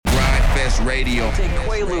Fest Radio. I take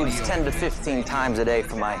Quaaludes 10 to 15 times a day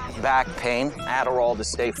for my back pain, Adderall to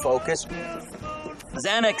stay focused,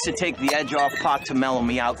 Xanax to take the edge off, pot to mellow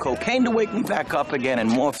me out, cocaine to wake me back up again, and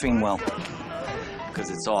morphine, well, because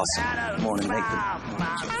it's awesome. More to make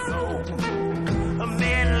A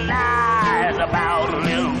million lies about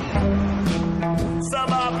you.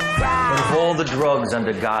 But of all the drugs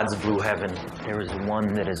under God's blue heaven, there is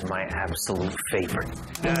one that is my absolute favorite.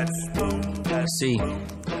 See,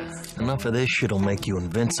 enough of this shit'll make you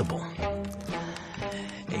invincible.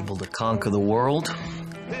 Able to conquer the world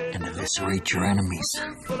and eviscerate your enemies.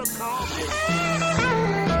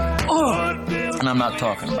 And I'm not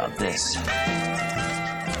talking about this.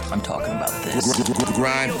 I'm talking about this.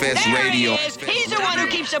 Grind Fest There Radio. he is. He's the one who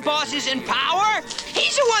keeps the bosses in power.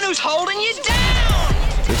 He's the one who's holding you down.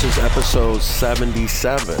 This is episode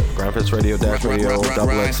 77. Grindfest Radio Dash Radio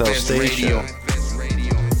Double XL Station.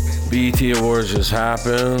 BET Awards just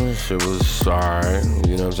happened. It was alright.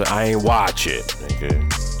 You know what I'm saying? I ain't watch it, nigga.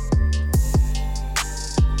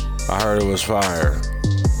 I heard it was fire.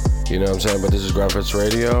 You know what I'm saying? But this is Grindfest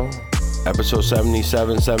Radio, episode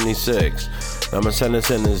 77, 76. I'm gonna send this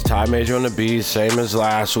in as Ty Major on the beat, same as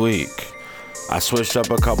last week. I switched up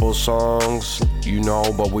a couple songs, you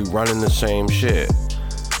know, but we running the same shit.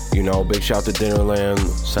 You know, big shout to Dinnerland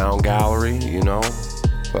Sound Gallery, you know.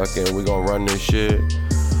 Fucking, we gonna run this shit.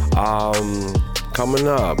 Coming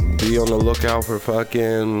up, be on the lookout for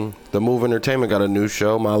fucking The Move Entertainment got a new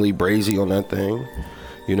show, Molly Brazy on that thing.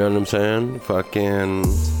 You know what I'm saying? Fucking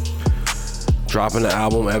dropping the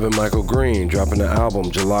album, Evan Michael Green, dropping the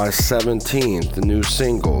album July 17th, the new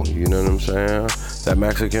single, you know what I'm saying? That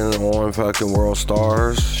Mexican on fucking World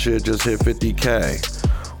Stars shit just hit 50K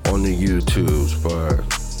on the YouTubes, but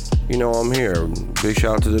you know I'm here. Big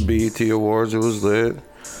shout out to the BET Awards, it was lit.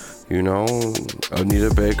 You know,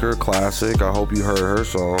 Anita Baker, classic. I hope you heard her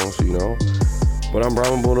songs, you know. But I'm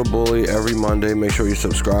Brahma Bull the Bully every Monday. Make sure you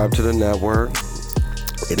subscribe to the network.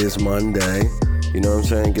 It is Monday. You know what I'm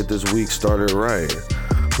saying? Get this week started right.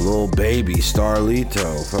 Lil Baby,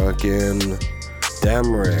 Starlito, fucking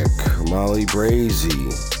Demrick, Molly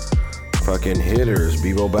Brazy, fucking Hitters,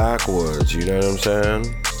 Bebo Backwoods, you know what I'm saying?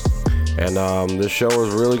 And this show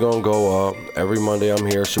is really gonna go up. Every Monday I'm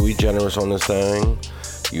here, Sweet Generous on this thing.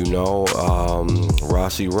 You know,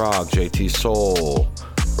 Rossi Rock, JT Soul,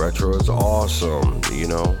 Retro is awesome, you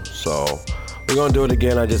know, so we're gonna do it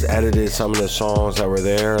again. I just edited some of the songs that were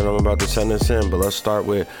there and I'm about to send this in, but let's start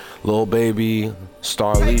with Lil Baby,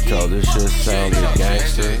 Starlito. This shit sounded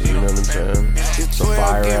gangster, you know what I'm saying? It's a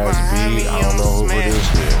fire ass beat, I don't know who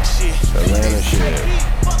produced it. Atlanta shit.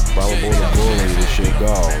 Probably the Bully, this shit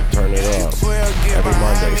go. Turn it up. Every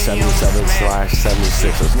Monday,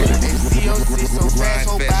 77/76. Let's get it. Grind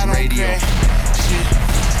Fest Radio.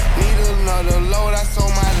 Need another load, I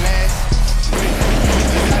sold my last.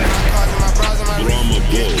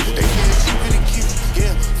 They say it's cheaper to keep.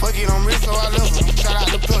 Yeah, fuck it, I'm rich, so I love it. Shout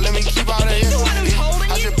out the plug, let me keep all the effort.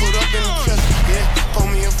 Yeah, I just put up in the chest. Yeah, pull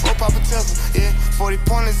me a 4 Papa Tesla. Yeah, 40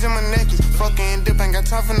 pointers in my necklace. Fucking dip, ain't got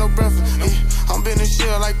time for no breakfast. Yeah, I'm been a shit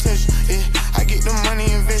like Tesla. Yeah, I get the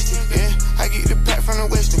money invested. Yeah, I get the pack from the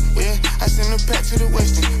Western. Yeah, I send the pack to the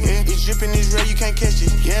Western. Yeah, it's dripping, it's real, you can't catch it.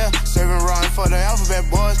 Yeah, serving raw for the alphabet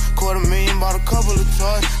boys. $250,000, bought a couple of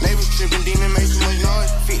toys. Neighbors tripping, demon make so much noise.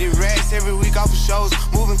 50 racks every week off of shows.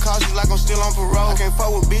 Moving cautious like I'm still on parole. I can't fuck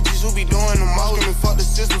with bitches who be doing the most. Screaming fuck the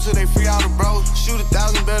system till they free all the bros. Shoot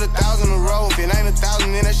 1,000, bet 1,000 a roll. If it ain't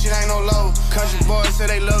 1,000, then that shit ain't no low. Country boys say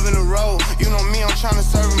they loving the road. You know me, I'm tryna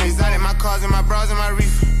serve them exotic. My cars and my bras and my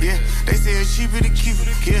reefer. Yeah, they say it's cheaper to keep it.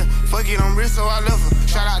 Yeah, fuck it, I'm rich, so I love her.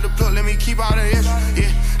 Shout out the plug, let me keep all the extra. Yeah,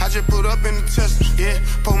 I just put up in the Tesla. Yeah,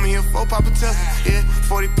 pull me a 4 Papa Tesla. Yeah,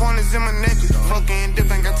 40 pointers in my necklace. Fucking dip,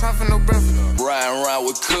 ain't got time for no breakfast. Riding around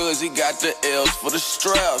with cuz, he got the L's for the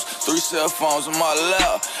straps. 3 cell phones in my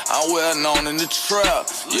lap. I'm well known in the trap.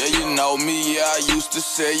 Yeah, you know me, yeah, I used to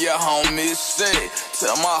say your homie is sick.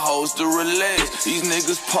 Tell my hoes to relax. These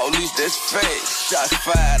niggas police, that's fake. Shots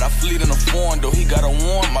fired, I fleet in a foreign, though he got a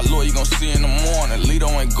warrant. My lawyer gon' see in the morning. Lito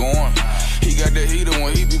ain't going. He got the heater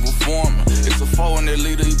when he be performing. It's a 4 in that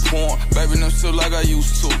leader he pouring. Baby, them still like I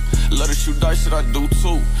used to. Love to shoot dice, shit I do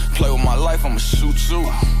too. Play with my life, I'ma shoot you.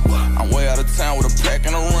 I'm way out of town with a pack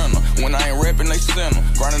and a rental. When I ain't rapping, they send them.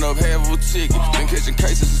 Grinding up half of a ticket. Been catching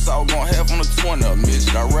cases since I was gon' half on the 20 of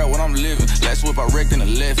midget. I rap what I'm living. Last whip I wrecked in the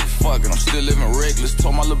left. Fuck it, I'm still living reckless.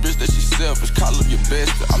 Told my little bitch that she selfish. Call up your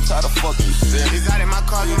best. I'm tired of fucking you selfish. Exotic, my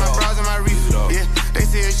cars and my bras and my reefer. Yeah, they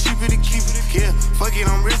say it's cheaper to keep it. Yeah, fuck it,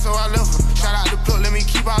 I'm rich, so I love her. Shout out the plug, let me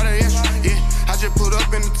keep all the extra. Yeah, I just put up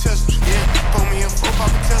in the Tesla. Yeah, pull me a 4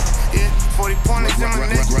 Papa Tesla. Yeah, 40 pointers in my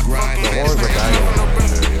neck. The horns are banging on that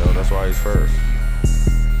shit, yo. That's why everybody's first.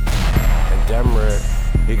 And Demrick,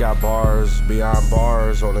 he got bars beyond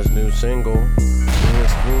bars on his new single, new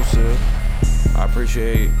exclusive. I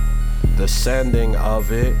appreciate the sending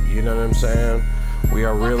of it, you know what I'm saying? We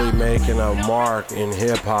are really making a mark in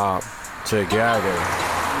hip hop together.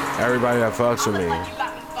 Everybody that fucks with me,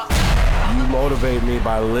 you motivate me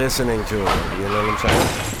by listening to it, you know what I'm saying?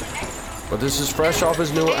 But this is fresh off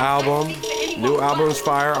his new album. New album's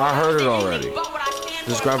fire, I heard it already.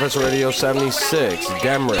 This is Grandfest Radio 76,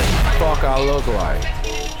 Demrick, Fuck I Look Like.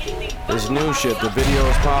 This new shit, the video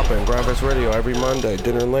is popping. Grandfest Radio every Monday,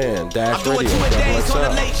 Dinnerland, Dash Radio,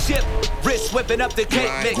 XL. Wrist whipping up the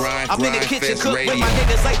cake mix. I'm in the kitchen cook with my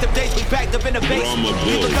niggas like them days we packed up in the basement.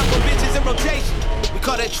 Leave a couple bitches in rotation. We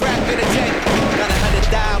call that trap entertainment. Got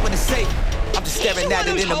 100 die when it's safe. I'm just staring at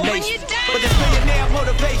it in amazement. But this millionaire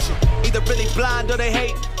motivation, either really blind or they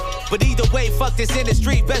hate. But either way, fuck this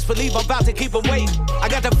industry. Best believe I'm about to keep them waiting. I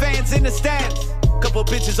got the fans in the stands. Couple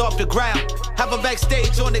bitches off the ground. Have them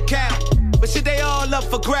backstage on the count. But shit, they all up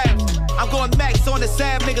for grabs. I'm going max on the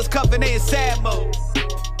Sam niggas cuffing they in sad mode.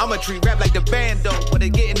 I'ma treat rap like the band though, when they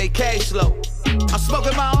getting they cash flow. I'm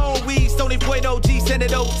smoking my own weed, Stony Point OG, send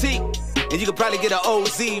it OT. And you can probably get an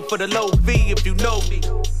OZ for the low fee if you know me.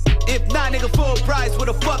 If not, nigga, full price, what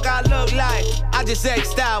the fuck I look like? I just act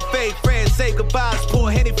style, fake friends, say goodbyes,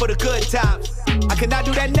 pour Henny for the good times. I cannot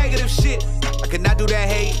do that negative shit, I cannot do that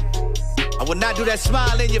hate. I will not do that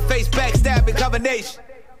smile in your face, backstabbing combination.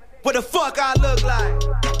 What the fuck I look like?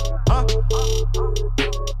 Huh?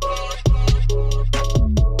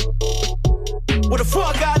 What the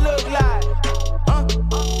fuck I look like? Huh?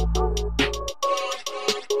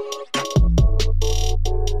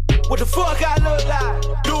 What the fuck I look like?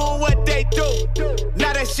 Doing what they do.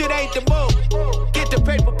 Now that shit ain't the move. Get the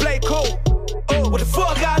paper, play cool. Oh, what the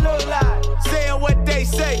fuck I look like? Saying what they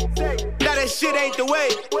say. Now that shit ain't the way.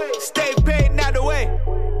 Stay paid, not the way.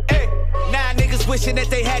 Hey, now niggas wishing that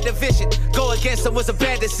they had the vision. Go against them was a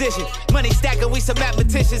bad decision. Money stacking, we some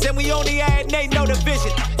mathematicians. And we only had they know the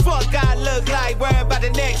vision. Fuck I look like, worrying about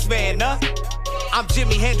the next man, huh? I'm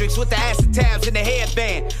Jimi Hendrix with the acid tabs and the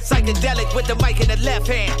headband. Psychedelic with the mic in the left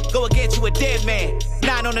hand. Go against you a dead man.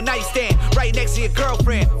 9 on the nightstand, right next to your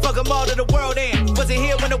girlfriend. Fuck them all to the world end. Wasn't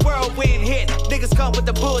here when the whirlwind hit. Niggas come with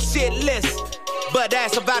the bullshit list. But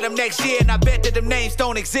ask about them next year and I bet that them names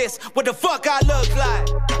don't exist. What the fuck I look like?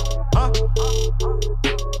 Huh?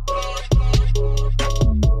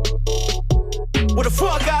 What the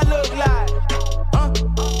fuck I look like? Huh?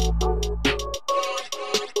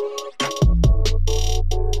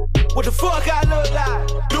 What the fuck I look like?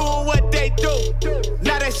 Doing what they do.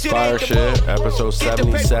 Now that shit Fire ain't the shit, move. episode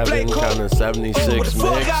 77, counting 76 What the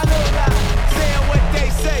fuck mix. I look like? Saying what they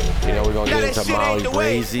say. You know, we're gonna Now get that into shit Molly ain't the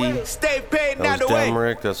way. Brazy. Stay paid, not That the was way.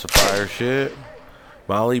 Demrick, that's the fire shit.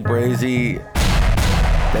 Molly Brazy,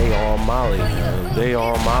 they on Molly, man. They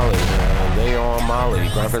on Molly, man. They on Molly.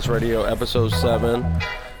 Grandfest Radio, episode 7,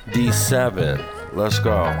 D7. Let's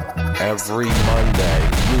go. Every Monday,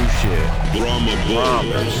 new shit.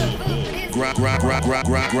 Promise.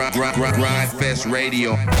 Grindfest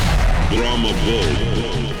Radio.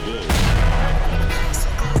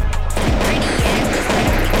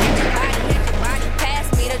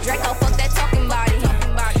 Pass me the Draco, fuck that talking body.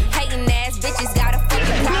 Hating ass bitches got a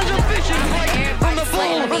fucking problem. Everybody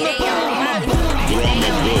sweating me, they on Molly.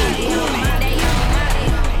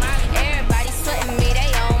 Everybody sweating me,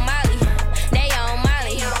 they on Molly. They on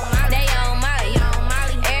Molly. They on Molly.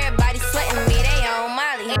 Everybody sweating me, they on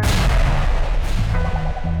Molly.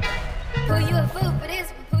 Who you a fool for this?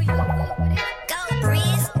 Who you a fool for this? Go,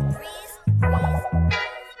 Breeze.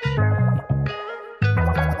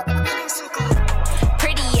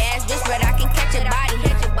 Pretty ass bitch, but I can catch your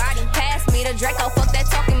body. Pass me the Draco, fuck that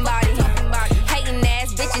talking body. Hating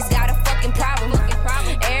ass bitches got a fucking problem.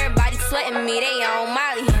 Everybody sweating me, they on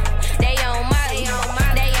Molly. They on Molly.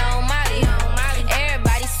 They on Molly.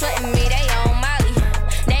 Everybody sweating me, they on Molly.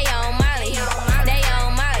 They on Molly. They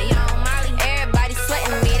on Molly. Everybody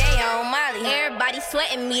sweating me, they on Molly. Everybody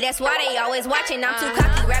sweating me, that's why they always watching. I'm too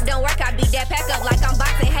cocky, rap don't work, I beat that pack up like I'm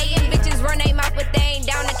boxing. Hating bitches run they mouth, but they ain't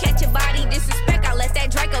down to catch a body. Disrespect, I let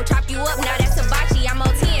that Draco chop you up, now that's hibachi. I'm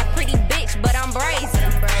on 10, pretty bitch, but I'm brazen.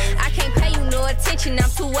 I can't pay you no attention, I'm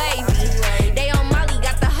too wavy. They on Molly,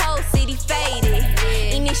 got the whole city faded.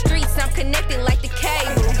 In these streets, I'm connected like the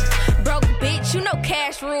cable. Broke bitch, you know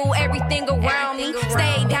cash rule everything around me.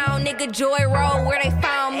 Stay down, nigga, Joy Road where they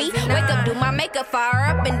found me. Wake up, do my makeup, fire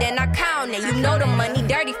up, and then I count it. You know the money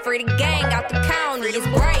dirty for the gang out the county. It's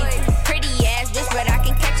brazen. Pretty ass bitch, but I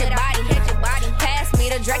can catch a body. Pass me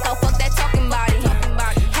the Draco, fuck that talking body.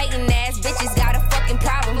 Hating ass bitches got a fucking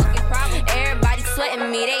problem. Everybody sweating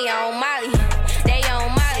sweating me, they on Molly. They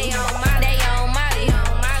on Molly. They on Molly.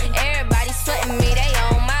 Everybody sweating me, they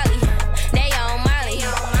on Molly. They on Molly.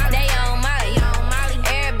 They on Molly.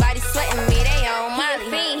 Everybody sweating me, they on Molly.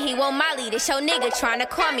 He a fiend, he want Molly. This your nigga tryna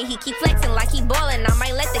call me. He keep flexing like he ballin'. I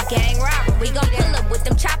might let the gang rob him. We gon' pull up with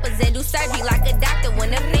them choppers and do surgery like a doctor.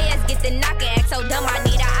 When the feds get the knockin', act so dumb, I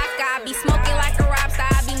need a Oscar. I be smoking like a rock star.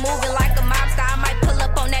 I be moving like a mob star. I might pull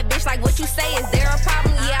up on that bitch like, what you say, is there a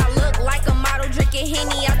problem? Yeah, I look like a model, drinking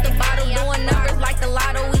Henny out the bottle, doing numbers like the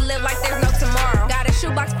lotto. We live like there's no tomorrow. Got a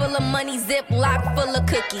shoebox full of money, ziploc full of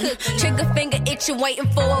cookies. Trigger finger itching, waiting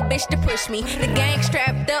for a bitch to push me. The gang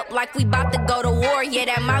strapped up like we bout to go to war. Yeah,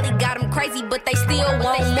 that Molly got them crazy, but they still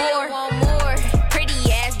want more. Pretty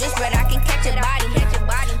ass bitch, but I can catch a body.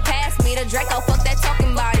 Pass me the Draco, fuck that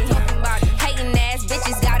talking body. Hating ass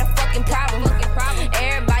bitches got a fucking problem.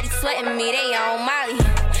 Everybody sweating me, they on Molly.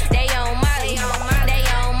 They on Molly. They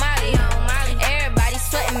on Molly. Everybody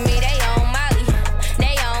sweating me, they on Molly.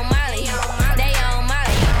 They on Molly. They on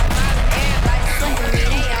Molly. Everybody sweating me,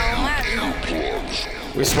 they on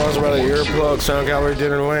Molly. We sponsored by the Earplug Sound Gallery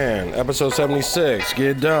Dinner Land, episode 76.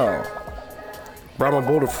 Get down. Brahma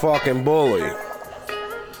Bull the fucking bully.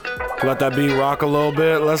 Let that beat rock a little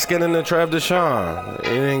bit. Let's get into Trev Deshawn.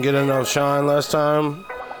 He didn't get enough shine last time.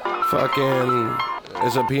 Fucking,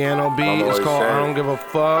 it's a piano beat. It's called I Don't Give a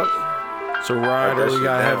Fuck. It's a rider. We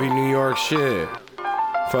got heavy New York shit.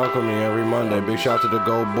 Fuck with me every Monday. Big shout to the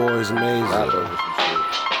Gold Boys, amazing.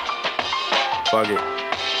 Fuck it.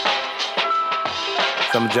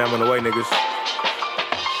 Some jam on the way, niggas.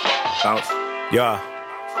 Bounce. Yeah.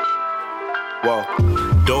 Whoa.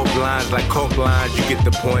 Dope lines like coke lines, you get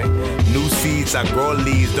the point. New seeds, I grow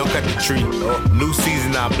leaves, don't cut the tree. New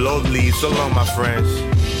season, I blow leaves. So long, my friends.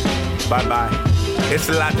 Bye-bye. It's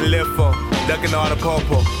a lot to live for. Ducking all the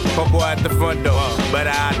popo. Popo at the front door. Better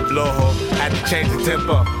out the blow hole. Had to change the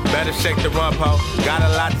tempo. Better shake the rump ho. Got a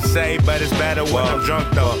lot to say, but it's better when I'm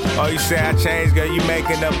drunk though. Oh, you say I changed, girl, you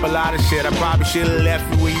making up a lot of shit. I probably should've left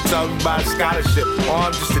you when you talking about a scholarship. Oh,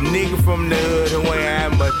 I'm just a nigga from the hood who ain't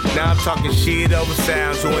had much. Now I'm talking shit over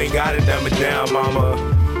sounds who ain't got it, dumb it down, mama.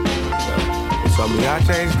 Told me I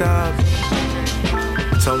changed up.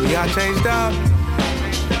 Told me I changed up.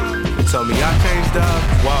 Told me I changed up,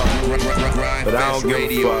 whoa, but I don't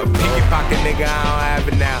give a fuck. Pick your pocket, nigga, I don't have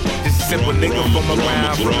it now. Just a simple nigga from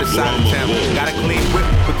around, from the side of town. Got a clean whip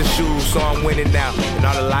with the shoes, so I'm winning now. And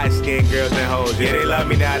all the light-skinned girls and hoes, yeah, they love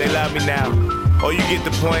me now, they love me now. Oh, you get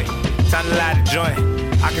the point, time to light a joint.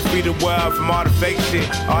 I can free the world from all the fake shit,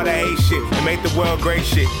 all the hate shit, and make the world great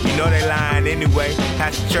shit. You know they lying anyway.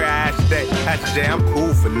 Hashtag Trey, hashtag J, I'm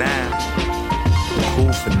cool for now. I'm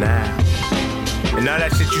cool for now. And all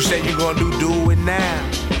that shit you say you gon' do it now.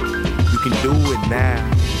 You can do it now.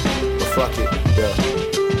 But fuck it, yeah.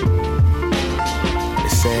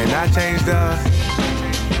 It's saying I changed up.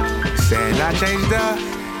 Saying I changed up.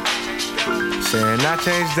 Saying I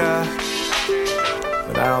changed up.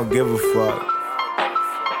 But I don't give a fuck.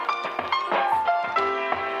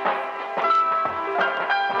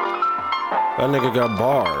 That nigga got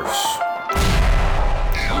bars.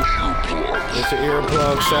 It's the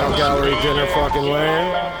Earplug Sound Gallery Dinner fucking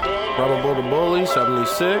land. Brahma Bull the Bully,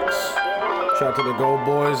 76. Shout out to the Gold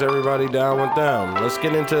Boys, everybody down with them. Let's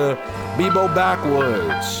get into Bebo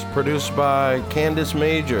Backwoods, produced by Candice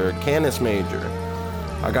Major.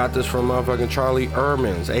 I got this from motherfucking Charlie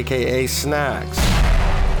Ermins, aka Snacks,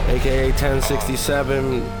 aka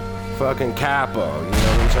 1067 fucking Kappa, you know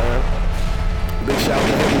what I'm saying? Big shout to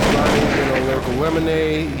him, he's running, Lyrical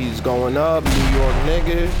Lemonade, he's going up, New York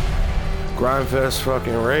nigga. Grindfest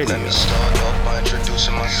fucking radio. Let me start off by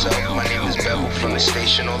introducing myself. My name is Bevel from the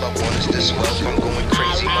station. All I want is this wealth. I'm going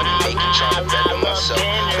crazy, money making, trying to better myself.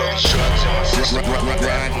 All these drugs in my system.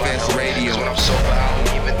 Grindfest radio. When I'm sober, I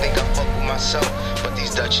don't even think I fuck with myself. But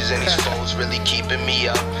these Dutches and these foes really keeping me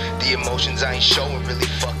up. The emotions I ain't showing really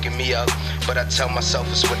fucking me up. But I tell myself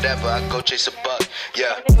it's whatever. I go chase a buck.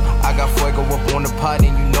 Yeah. I got fuego up on the pot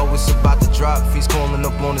and you know it's about to drop. If he's calling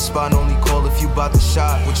up on the spot, only call if you bout to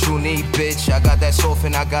shot. What you need, bitch? I got that soft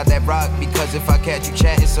and I got that rock. Because if I catch you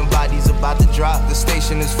chatting, somebody's about to drop. The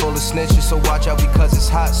station is full of snitches, so watch out because it's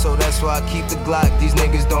hot. So that's why I keep the Glock. These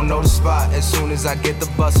niggas don't know the spot. As soon as I get the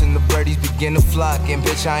bus and the birdies begin to flock. And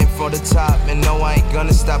bitch, I ain't for the top. And no, I ain't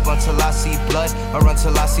gonna stop until I see blood or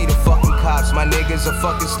until I see the fucking cops. My niggas are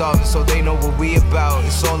fucking starving, so they know what we about.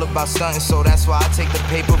 It's all about stunting, so that's why I take the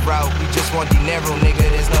paper route. We just want dinero, nigga,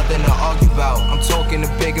 there's nothing to argue about. I'm talking talking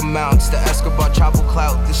the big amounts. The Escobar chopper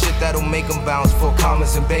clout, the shit that'll make them bounce. For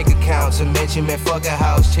commas and bank accounts. A mansion, man, fuck a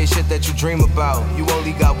house. Chase shit that you dream about. You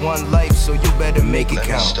only got one life, so you better make it count.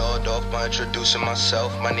 Let me start off by introducing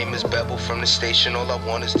myself. My name is Bevel from the station. All I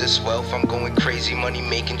want is this wealth. I'm going crazy, money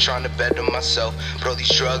making, trying to better myself. But all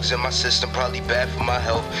these drugs in my system probably bad for my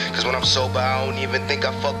health. Cause when I'm sober, I don't even think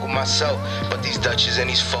I fuck with myself. But these Dutches and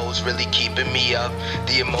these foes really keeping me up.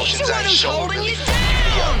 The emotions I ain't showing really fucking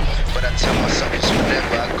me up. But I tell myself it's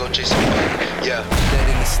whatever, I go chase some money. Yeah. Dead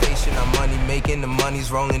in the station, I'm money making, the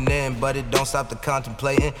money's rolling in, but it don't stop the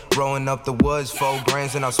contemplating. Rolling up the woods, 4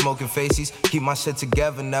 grams and I'm smoking faces. Keep my shit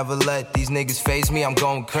together, never let these niggas phase me, I'm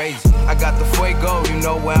going crazy. I got the fuego, you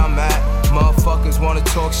know where I'm at. Motherfuckers wanna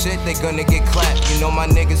talk shit, they gonna get clapped. You know my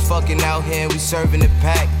niggas fucking out here and we serving it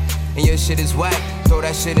pack. And your shit is whack, throw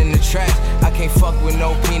that shit in the trash. I can't fuck with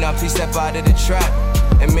no peanut, please step out of the trap.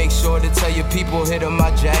 And make sure to tell your people, hit on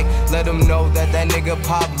my jack. Let them know that that nigga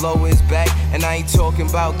Pablo is back. And I ain't talking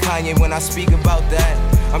about Kanye when I speak about that.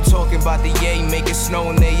 I'm talking about the yay, make it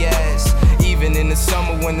snow in they ass. Even in the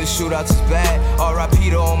summer when the shootouts is bad.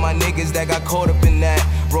 R.I.P. to all my niggas that got caught up in that.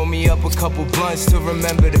 Roll me up a couple blunts to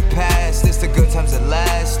remember the past. This the good times that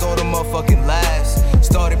last, or the motherfucking last.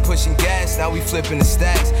 Started pushing gas, now we flipping the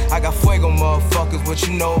stacks. I got fuego, motherfuckers, what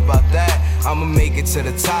you know about that? I'ma make it to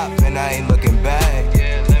the top, and I ain't looking back.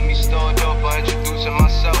 Yeah, let me start off by introducing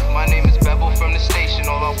myself. My name is Bevel from the station,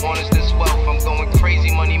 all I want is this wealth. I'm going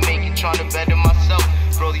crazy, money making, trying to better myself.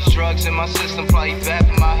 Throw these drugs in my system, probably bad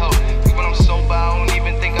for my health. Cause when I'm sober, I don't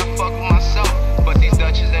even think I fuck with myself. But these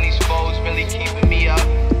Dutches and these foes really keeping me up.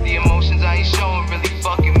 The emotions I ain't showing really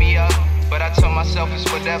fucking me up. But I tell myself it's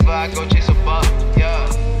whatever, I go chase a buck, yeah.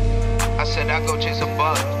 I said I go chase a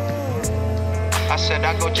buck. I said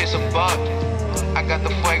I go chase a buck. I got the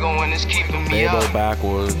fuego and it's keeping me up. They go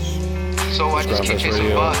backwards. So I just keep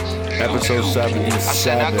chasing bucks. Episode 77. I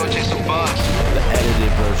said I go chase a buck. The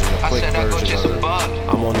edited version, the quick version of it.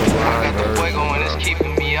 I'm on the grind I got the fuego and it's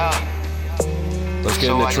keeping me up. Let's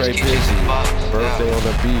get into Trey Pizzy. Birthday on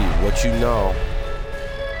the beat, what you know.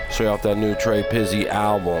 Straight off that new Trey Pizzy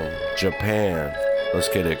album, Japan. Let's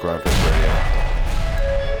get it, Grumpus Radio.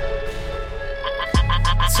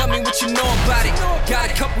 Tell me what you know about it. Got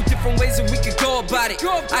a couple different ways that we could go about it.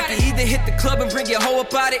 I can either hit the club and bring your hoe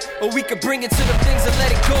about it, or we could bring it to the things and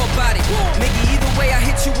let it go about it. Nigga, either way, I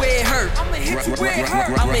hit you where it hurt. I'ma hit you where it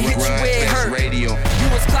hurt. I'ma hit you where it hurt. You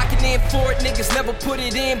was clocking in for it, niggas never put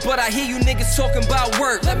it in, but I hear you niggas talking about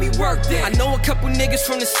work. Let me work then. I know a couple niggas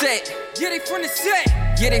from the set. Yeah, they from the set.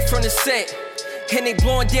 Yeah, they from the set. And they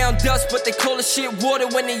blowing down dust, but they call the shit water.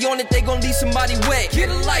 When they on it, they gon' leave somebody wet. Get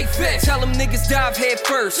a life vest. Tell them niggas dive head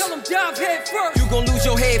first. Tell them dive head first. You gon' lose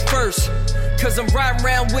your head first. Cause I'm riding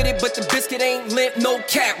around with it, but the biscuit ain't limp, no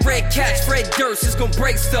cap. Red catch, Fred Durst, it's gon'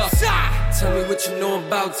 break stuff. Tell me what you know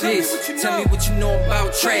about this. Tell me what you know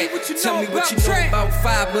about trap. Tell me what you know about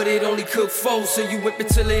 5, but it only cook 4, so you whip it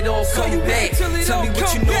till it all come back. Tell me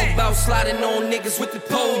what you know about sliding on niggas with the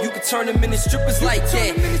pole. You can turn them into strippers like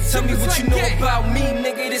that. Tell me what you know about me,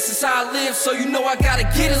 nigga. This is how I live, so you know I gotta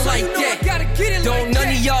get it like that. Don't none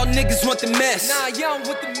of y'all niggas want the mess. Nah, y'all don't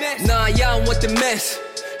want the mess. Nah, y'all don't want the mess.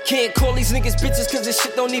 Can't call these niggas bitches cause this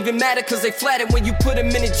shit don't even matter, cause they flattered when you put them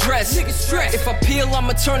in a dress. Niggas stress. If I peel,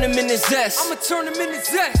 I'ma turn them into zest. I'ma turn them into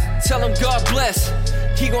zest. Tell them God bless.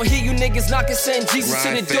 He gon' hear you niggas knocking, send Jesus to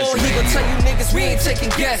the door. He gon' tell you niggas we ain't taking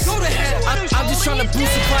guests. Go to hell. I'm just trying to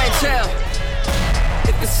boost the clientele.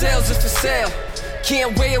 If the sales is for sale,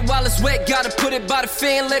 can't weigh it while it's wet, gotta put it by the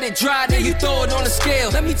fan, let it dry, then you throw it on the scale.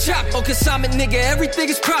 Let me chop, oh consignment nigga, everything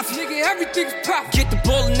is profit. Nigga, everything is profit. Get the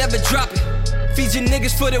ball and never drop it. Feed your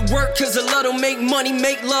niggas for the work, cause a lot don't make money.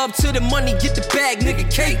 Make love to the money, get the bag, nigga,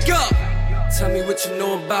 cake up. Tell me what you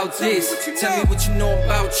know about this. Tell me what you know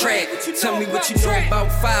about trap. Tell me what you know about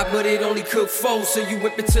 5, but it only cook 4, so you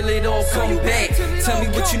whip it till it all come back. Tell me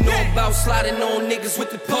what you know about sliding on niggas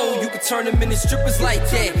with the pole. You can turn them into strippers like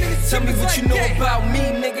that. Tell me what you know about me,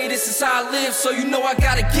 nigga. This is how I live, so you know I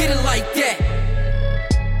gotta get it like that.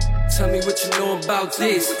 Tell me what you know about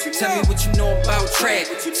this. Tell me what you know about trap.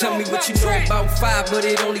 Tell me what you know about 5, but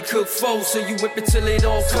it only cook 4, so you whip it till it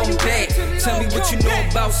all come back. Tell me what you know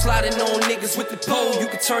about sliding on niggas with the pole. You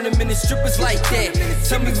can turn them into strippers like that.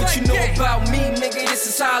 Tell me what you know about me, nigga. This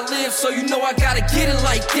is how I live, so you know I gotta get it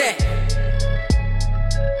like that.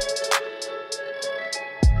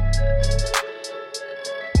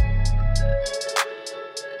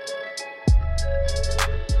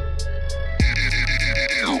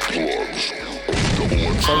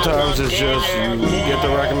 Sometimes it's just you get the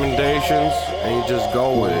recommendations and you just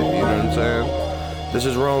go with it, you know what I'm saying? This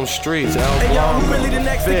is Rome Streets, El Blanco. Hey yo, who really the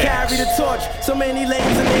next to carry the torch? So many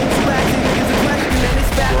lanes and names, flashy niggas are questioning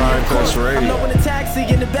Fest Radio. I'm knowing the taxi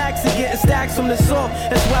in the backseat, getting stacks from the soft.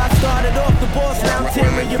 That's why I started off the boss. Now I'm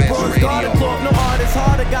tearing your bronze garden cloth. No artist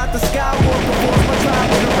harder, got the Skywalker force. My tribe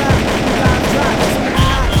with a rap, you guys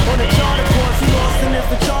drop. On the charter course, you lost and it's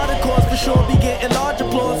the charter course. For sure be getting large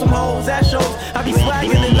applause from hoes at shows. I be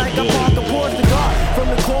swagging it like I park a Porsche to God. From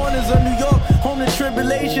the corners of New York, home to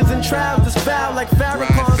tribulations and trials. That's foul like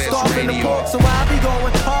Farrakhan, starving the pork. So I be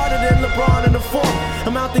going harder than LeBron in the fourth.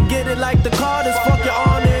 I'm out to get it like the Carters, fuck your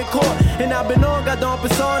honor in court. And I've been on, got Don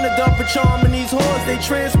Persona, dump for charm in these whores. They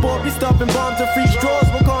transport, be stuffing bombs and free straws.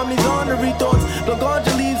 We'll calm these honorary thoughts. Blow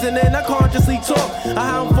ganja leaves and then I consciously talk.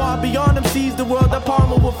 I'm far beyond them, seize the world, I palm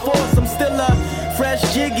with force. I'm still a fresh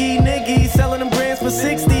jiggy niggy, selling them grams for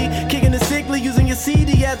 60. Kicking the sickly, using your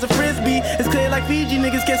CD as a frisbee. It's clear like Fiji,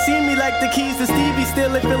 niggas can't see me like the keys to Stevie.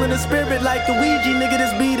 Still they feeling the spirit like the Ouija, nigga,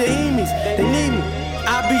 this be the Hemis. They need me.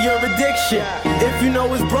 I be your addiction. If you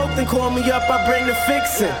know it's broke, then call me up, I bring the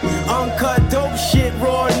fixin'. Uncut dope shit,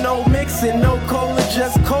 raw, no mixin'. No cola,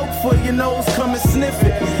 just coke for your nose, come and sniff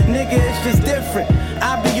it. Nigga, it's just different.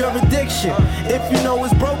 I be your addiction. If you know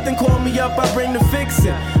it's broke, then call me up, I bring the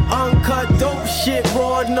fixin'. Uncut dope shit,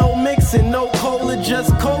 raw, no mixin'. No cola,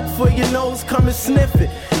 just coke for your nose, come and sniff it.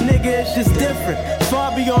 Nigga, it's just different.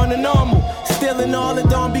 Far beyond the normal. Stealing all the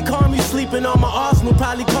dawn, be calm, you sleeping on my arsenal.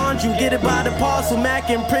 Probably conned you, get it by the parcel.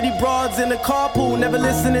 Macking pretty broads in the carpool. Never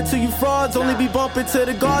listening to you frauds, only be bumping to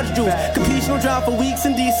the guards jewels. Capiche, no drive for weeks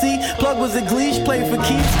in DC. Plug was a gleesh, played for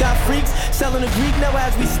keeps. Got freaks, selling the Greek now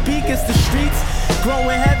as we speak. It's the streets,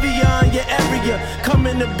 growing heavier in your area.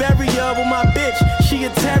 Coming to bury ya with my bitch, she a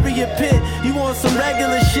terrier pit. You want some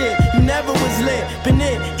regular shit, you never was lit. Been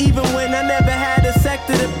it, even when I never had a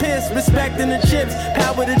sector to piss. Respecting the chips,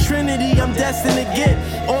 power the Trinity, I'm destined to get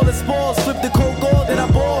all the spoils. Flip the cold gold that I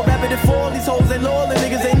bought, rapid it fall. These hoes ain't loyal, and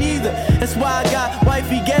niggas ain't neither. That's why I got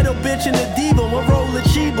wifey ghetto bitch in the diva. One roll of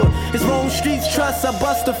Chiba, it's wrong streets trust. I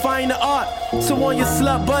bust to find the art. So on your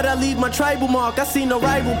slut butt, I leave my tribal mark. I see no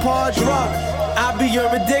rival, Paul drug. I be your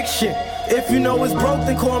addiction. If you know it's broke,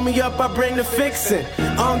 then call me up, I bring the fixin'.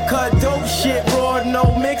 Uncut dope shit, raw,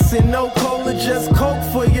 no mixin'. No cola, just coke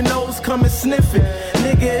for your nose, come and sniff it.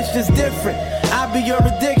 Nigga, it's just different. I be your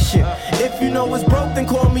addiction. If you know it's broke, then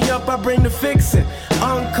call me up, I bring the fixin'.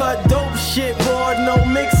 Uncut dope shit, raw, no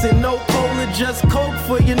mixin'. No cola, just coke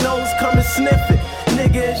for your nose, come and sniff it.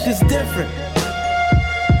 Nigga, it's just different.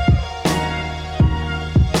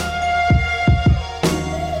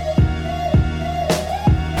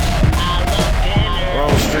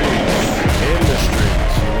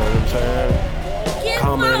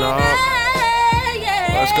 Coming up,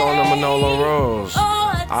 let's go into Manolo Rose.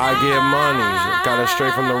 I Get Money, got it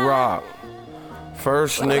straight from The Rock.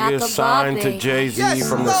 First niggas signed to Jay-Z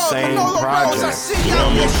from the same project. You know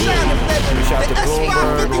what I mean? Shout to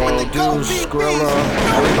Bloomberg, Lil Deuce, Skrilla,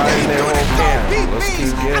 everybody in their whole camp. Let's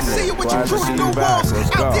keep getting it. Glad to see you back. Let's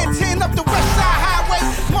go.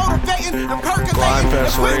 Grind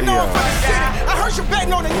Fest Radio. I heard you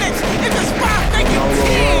betting on the Knicks. If it's 5, they get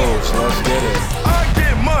 10. Let's get it. I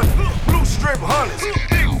get money, blue strip hunters,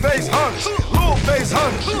 big face hunters, little face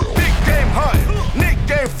hunters, big game hunting, Nick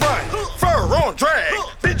game front, fur on drag,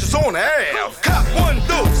 bitches on the ass, cop one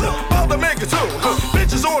deuce, about to make it two,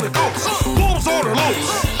 bitches on the goose, wolves on the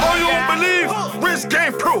loose. Oh, you don't believe? Wrist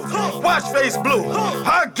game proof, watch face blue.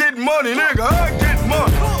 I get money, nigga, I get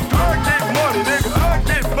money. I get money, nigga, I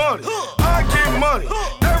get money. I get money.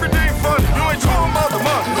 Everything funny, you ain't talking about the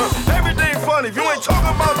money. Everything funny, if you ain't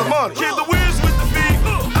talking about the money. Kill the wheels with the feet.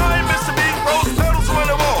 I ain't missing beat, rose petals when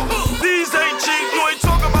I'm on. These ain't cheap, you ain't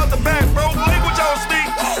talking about the back, bro. Language I don't speak.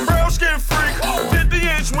 Brown skin freak,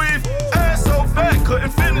 50-inch weave. Ass so fat,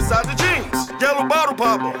 couldn't fit inside the jeans. Yellow bottle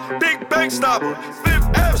popper, big bank stopper, Fifth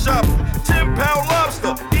Ave shopper, 10-pound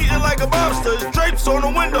lobster, eating like a mobster. It's drapes on the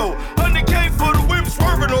window, 100K for the whip,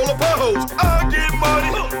 swerving all the potholes. I get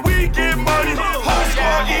money, we get money. Whole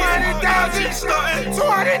squad eating 20,000, stunting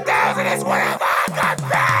 20,000 is whatever I got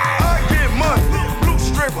paid. I get money, blue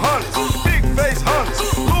strip hunters, big face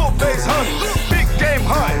hunters, little face hunters, big game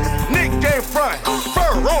hunting, Nick game front,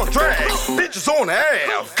 fur on drag, bitches on the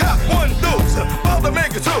ass, cop one deuce, about to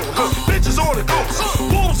make it two, bitches on the goose,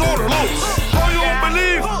 wolves on the loose. Oh, you don't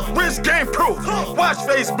believe? Wrist game proof, watch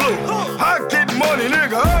face blue. I get money,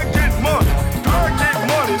 nigga, I get money. I get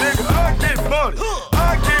money, nigga, I get money.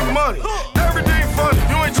 I get money. Everything funny,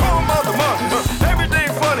 you ain't talking about the money. Everything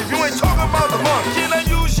funny, you ain't talking about the money. Can I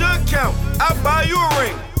use your account? I'll buy you a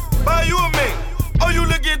ring, buy you a mink. Oh, you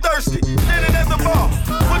looking thirsty, standing at the bar.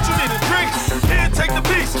 What you need, a drink? Here, take the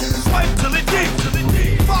piece, swipe till it deep.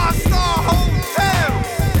 5-star hotel,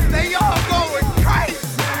 they all going crazy.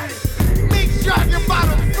 Meek jogging by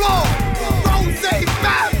the floor, rose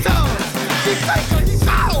bathtub.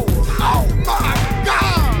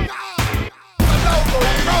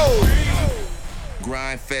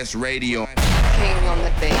 Fest Radio. King on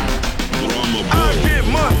the beat. I get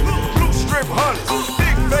money, blue strip hunters,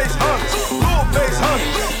 big face hunters, little face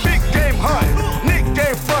hunters, big game hunting, Nick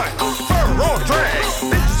game front, fur on drag,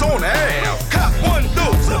 bitches on the ass, cop one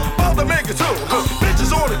deuce, about to make it two,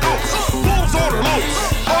 bitches on the goose, wolves on the loose.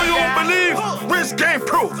 Oh, you don't believe? Wrist game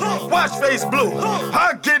proof, watch face blue.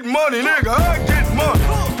 I get money, nigga, I get money.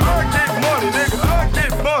 I get money, nigga, I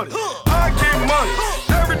get money. I get money.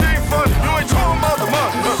 Everything funny, you ain't talking about the money.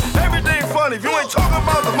 Everything funny, if you ain't talking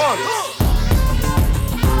about the money.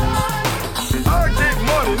 I get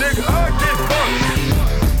money, nigga, I get money.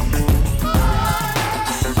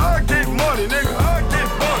 I get money, nigga, I get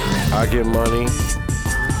money. I get money.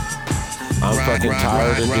 I'm fucking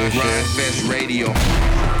tired of this shit. Fest Radio.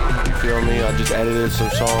 You feel me? I just edited some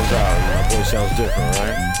songs out. My voice sounds different,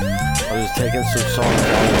 right? I'm just taking some songs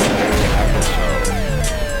out of every episode.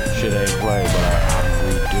 Shit ain't play, but I'm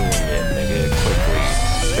redoing it, nigga, quickly.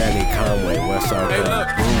 Benny Conway, Westside Hey, look,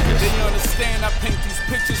 Brutus. they understand I paint these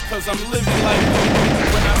pictures cause I'm living like you.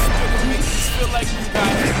 When I spit it, make you feel like you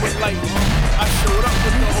got hit with lightning. I showed up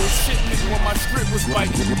with the whole shit, nigga, when my strip was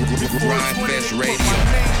biting. Before 20, they put my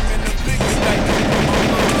name in the big indictment.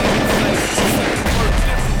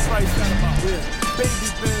 Baby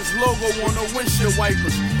Benz logo on the windshield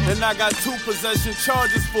wipers. And I got 2 possession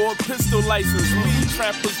charges for a pistol license. Weed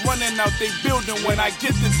trappers running out they building when I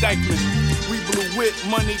get the Dykeman. We blue wit,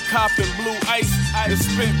 money, copping blue ice. I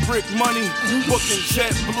spent brick money, booking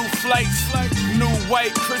jet blue flights. New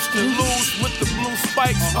white Christian Louis with the blue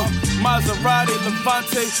spikes. Maserati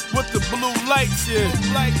Levante with the blue lights, yeah.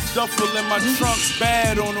 Duffel in my trunk,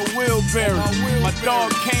 bad on a wheelbarrow. My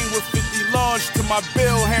dog came with 50 large to my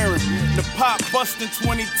bill hearing. The pop bustin'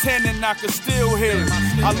 2010 and I could still hear it.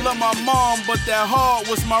 I love my mom, but that hard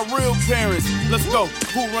was my real parents. Let's go.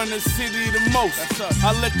 Who run the city the most?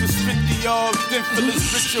 I let this 50 off, then fill this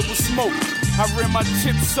bitch up with smoke. I ran my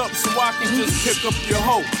chips up so I can just pick up your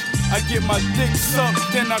hoe. I get my dick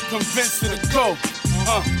sucked, then I convince her to go.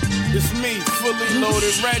 It's me, fully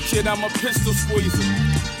loaded ratchet, I'm a pistol squeezer.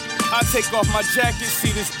 I take off my jacket,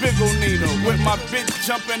 see this big ol' Nino. With my bitch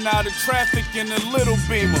jumping out of traffic in a little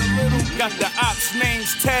Beamer. Got the ops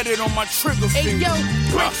names tatted on my trigger finger. Hey yo,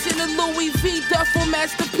 bricks in the Louis V duffel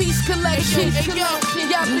masterpiece collection. Hey yo,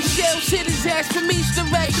 the shells hit his ass from each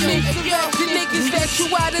direction. The niggas that you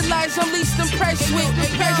idolize, I'm least impressed with.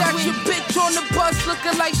 Got your bitch on the bus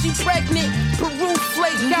looking like she pregnant. Peru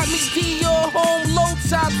flake got me Dior home, low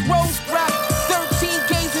tops, rose drop. 13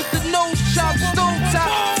 games with the nose chop, stone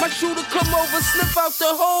top. My shooter come over, slip out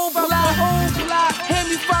the whole block. Hand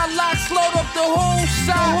me 5 locks, load up the whole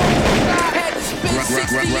side. Had to spend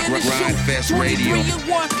 60 in the shoot. 23 and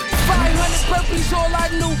 1, 500 burpees, all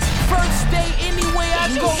I knew. First day, anyway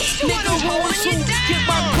I go. Nigga, who is who? Get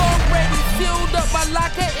my car ready, filled up my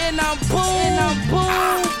locker, and I'm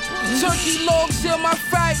boom. Turkey logs in my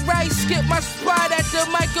fried rice. Skip my spot at the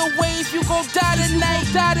microwave. You gon' die tonight.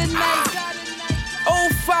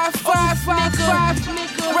 055,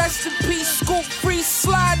 nigga. Rest in peace, scoop free,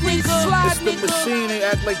 slide, nigga. It's the machine, they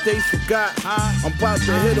act like they forgot. I'm about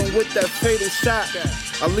to hit them with that fatal shot.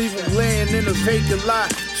 I leave them laying in a vacant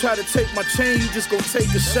lot. Try to take my chain, you just gon'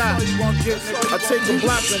 take a shot. I take a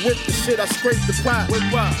block and whip the shit, I scrape the pot.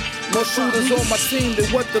 More shooters on my team than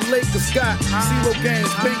what the Lakers got. Zero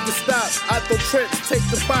games, make the stop. I throw trips, take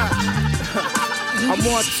the spot. I'm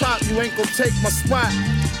on top, you ain't gon' take my spot.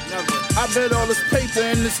 I bet all this paper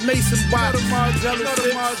in this mason box.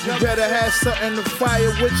 You better have something to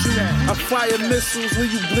fire with you. I fire missiles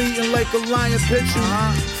when you bleeding like a lion bitch you.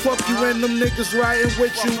 Fuck you and them niggas riding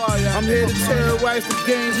with you. I'm here to terrorize the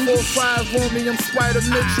game. 4-5 on me, I'm Spider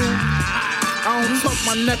Mitchell. I don't tuck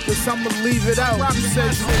my necklace, I'ma leave it out. You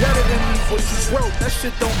said you better than me, but you broke. That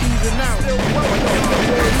shit don't even out.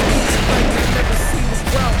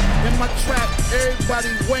 In my trap, everybody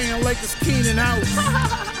weighing like it's Keenan House.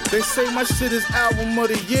 They say my shit is album of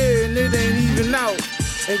the year and it ain't even out.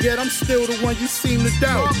 And yet I'm still the one you seem to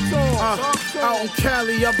doubt. Out in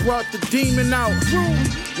Cali, I brought the demon out.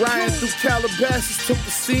 Riding through Calabasas, took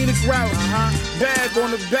the scenic route. Bag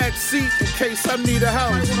on the back seat in case I need a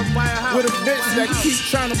house. With a bitch that keep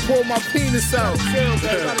trying to pull my penis out.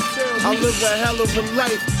 I live a hell of a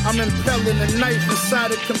life. I'm impelling a knife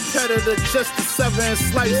inside a competitor just to sever and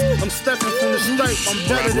slice. I'm stepping from the stripe, I'm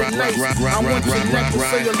better than nice. I want your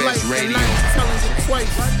necklace of your life, and I ain't telling you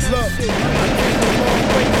twice. Look, I came a long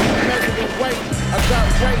way, measuring weight. I got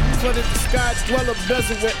right, flooded the sky, dweller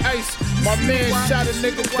bezel with ice. My man shot a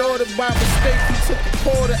nigga daughter by mistake. He took a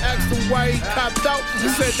call to ask him why he copped out. He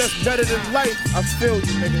said that's better than life. I feel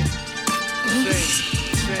you, nigga.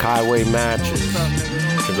 Kaiway matches.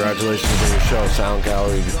 Congratulations on your show, Sound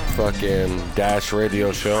Gallery fucking Dash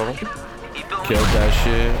Radio Show. Killed that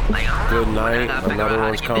shit. Good night. Another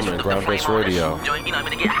one's coming. Groundbase Radio.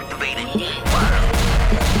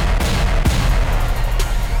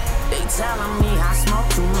 They telling me I smoke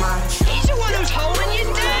too much. He's the one who's holding you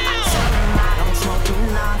down. I tell them I don't smoke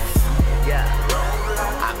enough. Yeah.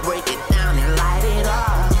 I break it down and light it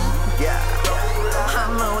up. Yeah.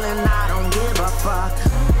 I'm rolling, I don't give a fuck.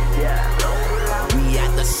 Yeah. We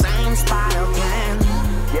at the same spot again.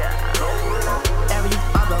 Yeah. Every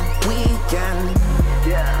other weekend.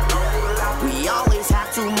 Yeah. We always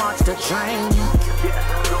have too much to drink. Yeah.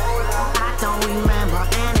 I don't remember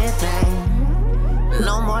anything.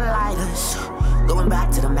 No more lighters. Going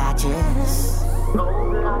back to the matches.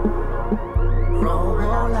 Roll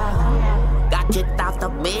up. Got kicked out the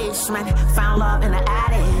basement. Found love in the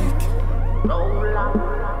attic.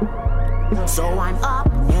 So I'm up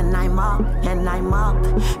and I'm up and I'm up,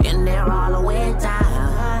 and they're all the way down.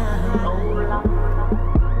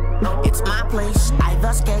 It's my place, I've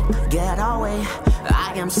escaped, get away.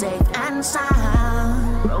 I am safe and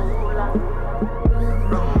sound.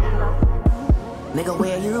 Nigga,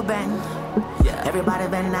 where you been? Yeah. Everybody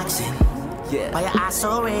been asking. Yeah. Why your eyes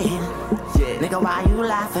so red? Yeah. Nigga, why you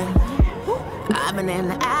laughing? I've been in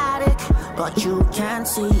the attic, but you can't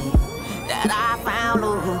see that I found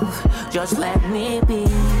love. Just let me be.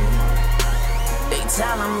 They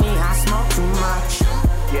telling me I smoke too much.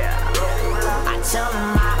 Yeah. I tell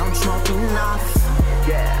them I don't smoke enough.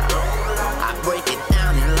 Yeah. I break it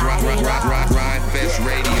down and light it up. Ride Fest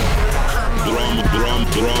Radio.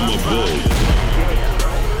 Drama Bull.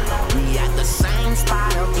 We at the same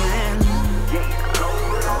spot again.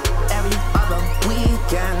 Every other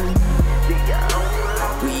weekend.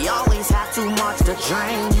 We always have too much to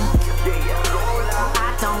drink.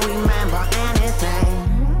 I don't remember anything.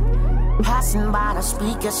 Passing by the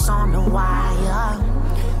speakers on the wire.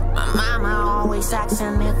 My mama always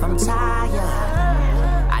asking if I'm tired.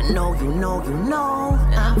 I know you know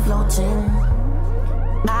I'm floating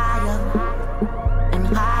higher and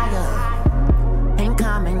higher. Ain't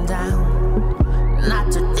coming down.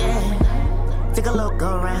 Not today. Take a look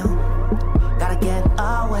around. Gotta get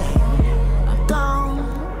away. I'm gone.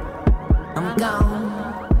 I'm gone.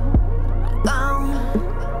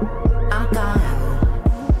 I'm gone.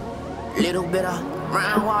 Little bit of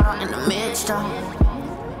brown water in the mixture.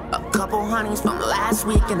 A couple honeys from last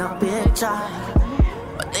week in a picture.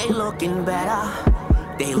 But they looking better.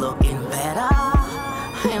 They looking better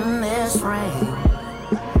in this rain.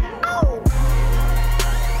 Oh.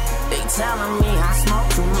 They telling me I smoke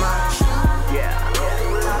too much. Yeah.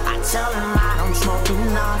 I tell them I don't smoke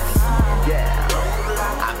enough. Yeah.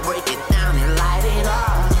 I break it down and light it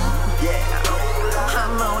up. Yeah.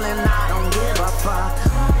 I'm rolling, I don't give a fuck.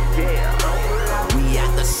 Yeah. We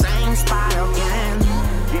at the same spot again.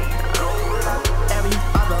 Every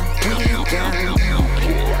other weekend.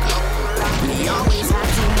 We always have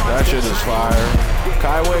too much. That shit is fire.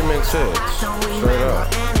 Kaiway makes hits. Straight up.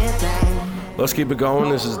 Let's keep it going.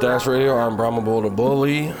 This is Dash Radio. I'm Brahma Bull the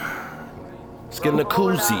Bully. Let's get in the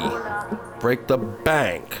koozie. Break the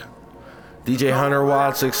bank. DJ Hunter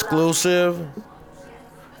Watts exclusive.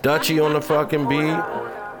 Dutchy on the fucking beat.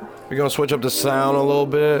 We're gonna switch up the sound a little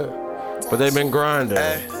bit. But they've been grinding.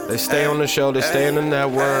 They stay on the show. They stay in the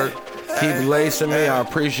network. Keep lacing me. I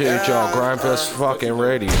appreciate y'all. Grindfest fucking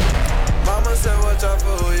radio. Mama said watch out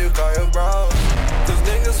for who you call your bros. Cause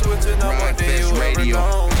niggas switching up one day you ever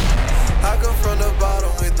known. I come from the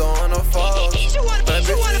bottom, we throwing a falls. He's the one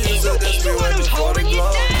who's holding you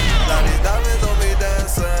down. Now these diamonds on me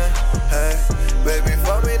dancing. Hey, baby,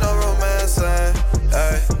 for me no romancing.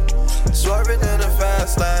 Hey, swerving in the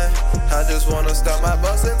fast lane. I just wanna stop my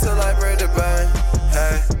bus until I break the bank.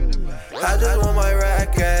 Hey, I just want my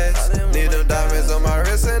rackets. Need them diamonds on my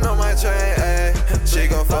wrist and on my chain. Ay. She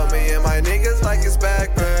gon' fuck me and my niggas like it's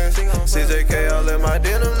backwards. CJK all in my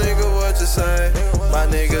denim, nigga, what you say? My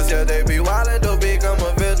niggas, yeah, they be wildin', don't become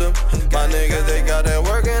a victim. My niggas, they got that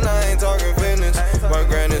work and I ain't talking fitness. My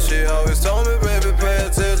granny, she always told me, baby, pay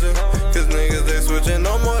attention. Cause niggas, they switching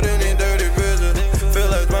no more than these dirty bitches. Feel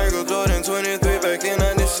like Michael Jordan, 23 back in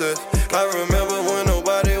 96. I remember when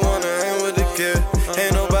nobody wanna hang with the kid.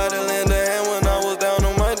 Ain't nobody lend a hand when I was down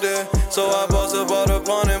on my dick. So I busted bought a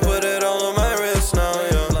pawn and put it all on my wrist now,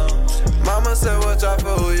 yeah. Mama said watch out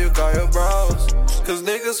for who you call your bros. Cause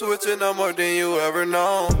niggas switching up more than you ever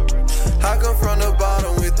known. I come from the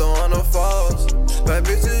bottom, we throwing the falls. Bad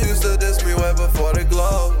bitches used to diss me way before the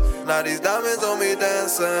glow. Now these diamonds on me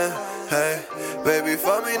dancing. Hey, baby,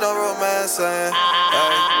 for me no romancing.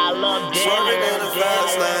 Hey, swerving in the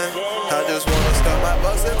fast lane. I just wanna stop my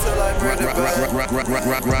bus until I bring it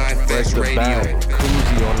back. Rhinefest Radio.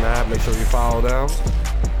 Koozie on that. Make sure you follow them.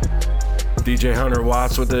 DJ Hunter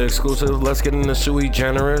Watts with the exclusive. Let's get into Sui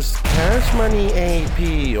Generous. Cash Money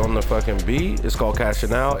AP on the fucking beat. It's called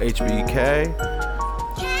Cashin' Out. HBK.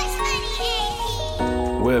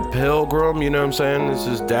 With Pilgrim, you know what I'm saying? This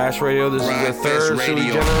is Dash Radio. This is the third Sui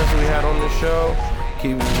Generous we had on the show.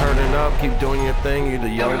 Keep turning up. Keep doing your thing. You're the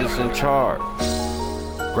youngest in charge.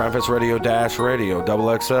 Grindfest Radio, Dash Radio,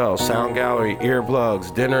 Double XL, Sound Gallery,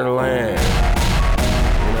 Earplugs, Dinnerland.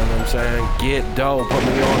 You know what I'm saying? Get dope. Put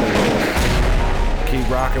me on it. Keep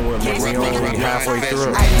rocking with me. We only halfway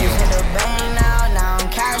through. I just hit the bang now I'm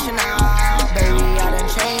cashing out. Baby, I done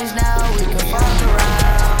changed now, we can fuck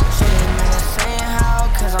around. Shit ain't been the same how,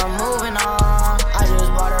 cause I'm moving on. I just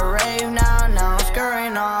bought a rave now I'm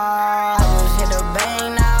scurrying on. I just hit the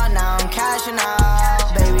bang now I'm cashing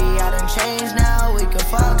out. Baby, I done changed now, we can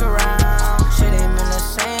fuck around. Shit ain't been the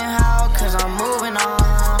same how, cause I'm moving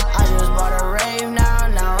on. I just bought a rave now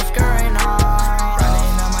I'm scurrying on.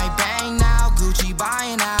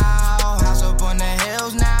 Buying out, house up on the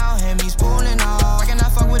hills now, hit me spooling off. I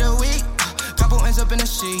cannot fuck with a week, couple ends up in the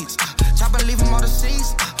sheets. Chopper leave them all the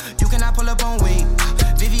seats, you cannot pull up on week.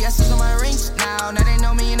 VVS is on my rings now they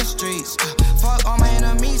know me in the streets. Fuck all my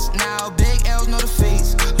enemies now, big L's, no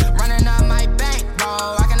defeats. Running up my bank,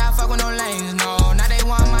 bro, I cannot fuck with no lanes, no. Now they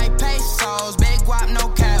want my pesos, big guap, no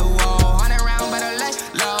cat, whoa. 100 round, better lay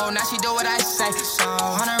low, now she do what I say. So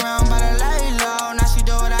 100 round, better lay low, now she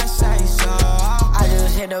do what I say. So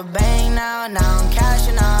hit the bang now I'm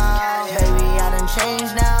cashing out. Baby, I done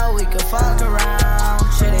changed now, we can fuck around.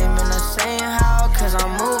 Shit ain't been the same how, cause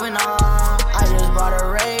I'm moving on. I just bought a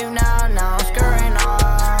rave now I'm scurrying on.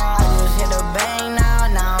 I just hit the bang now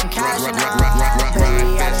I'm cashing out.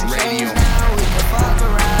 Baby, I done changed now, we can fuck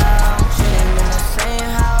around. Shit ain't been the same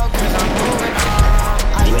how, cause I'm moving on.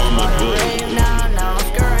 I just bought a rave now I'm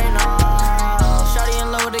scurrying on. Shawty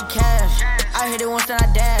in love with the cash, I hit it once then I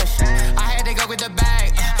dash. I had to go with the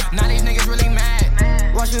bag. Now these niggas really mad.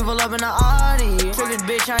 Watch me pull up in the Audi. Took this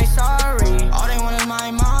bitch, I ain't sorry. All they want is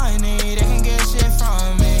my money. They can get shit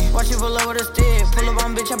from me. Watch me pull up with a stick. Pull up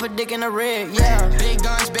on bitch, I put dick in the rig. Yeah. Big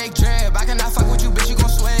guns, big drip. I cannot fuck with you, bitch. You gon'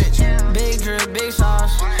 switch. Big drip, big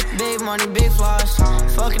sauce. Big money, big floss.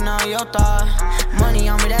 Fucking on your thought. Money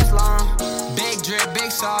on me, that's long. Big drip,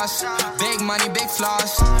 big sauce. Big money, big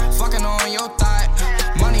floss. Fucking on your thought.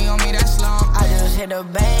 Money on me, that's long. I just hit the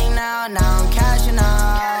bang now I'm cashing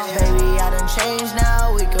out. Baby, I done changed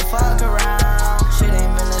now, we can fuck around. Shit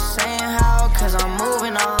ain't been the same how, cause I'm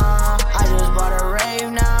moving on. I just bought a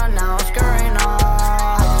rave now I'm scurrying on.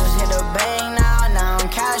 I just hit the bang now I'm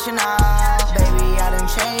cashing out. Baby, I done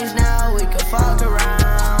changed now, we can fuck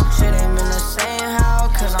around. Shit ain't been the same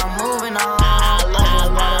how, cause I'm moving on. I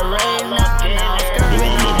just bought a rave now I'm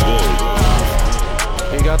scurrying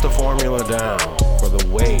on. He got the formula down for the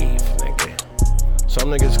wave, nigga. Some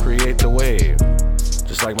niggas create the wave.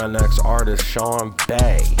 Just like my next artist, Sean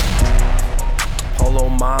Bay, Polo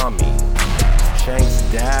Mommy, Shank's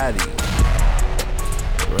Daddy.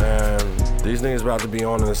 Man, these niggas about to be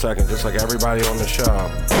on in a second, just like everybody on the show.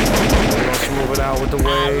 We're gonna smooth it out with the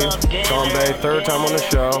wave. Sean Bay, third time on the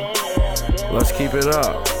show. Let's keep it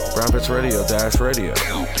up. Grindfest Radio, Dash Radio. The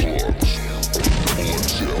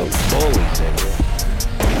bully, nigga.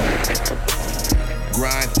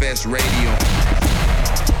 Grindfest Radio.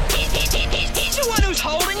 He's the one who's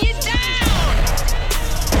holding you down.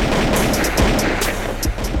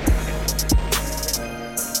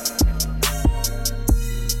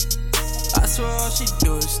 I swear all she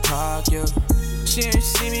do is talk, yeah. She ain't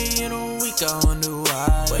see me in a week, I wonder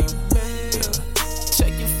why. Yeah.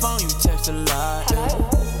 Check your phone, you text a lot. Yeah.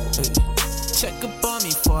 Check up on me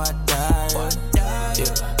before I die.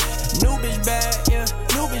 Yeah. New bitch bad, yeah.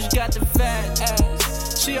 New bitch got the fat ass.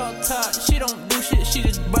 She all top, she don't do shit, she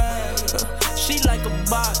just brag. She like a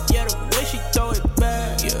bop, yeah, the way she throw it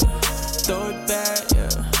back, yeah. Throw it back,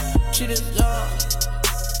 yeah. She just,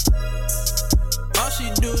 all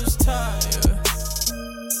she do is tie, yeah.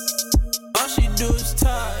 All she do is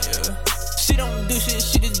tie, yeah. She don't do shit,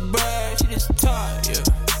 she just brag, she just tie, yeah.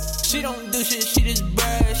 She don't do shit, she just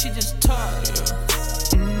brag, she just tie, yeah.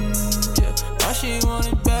 Yeah. All she want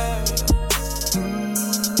it bad, yeah.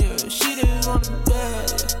 Yeah, she just want it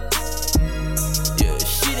bad, yeah.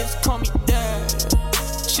 She just call me dad.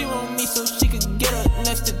 She want me so she could get up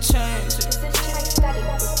next to change.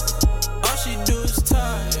 All she do is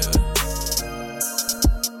tire.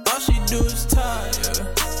 All she do is tire.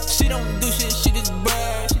 She don't do shit, she just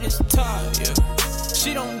brag. She just tire.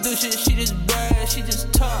 She don't do shit, she just brag. She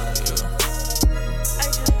just tire. I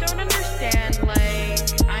just don't understand. Like,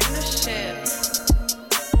 I'm the shit.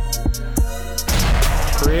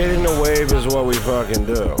 is what we fucking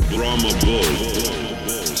do.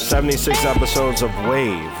 76 episodes of Wave,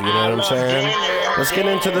 you know what I'm saying? Let's get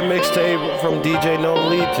into the mixtape from DJ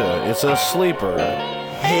Nolita. It's a sleeper.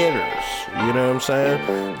 Hitters, you know what I'm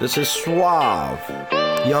saying? This is Suave,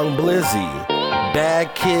 Young Blizzy,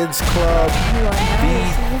 Bad Kids Club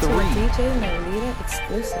V3. DJ Nolita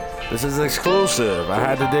exclusive. This is exclusive. I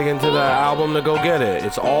had to dig into the album to go get it.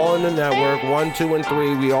 It's all in the network. 1, 2, and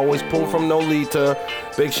 3. We always pull from Nolita.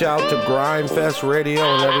 Big shout to Grindfest Radio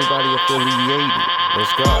and everybody affiliated.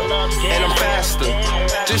 Let's go. And I'm faster.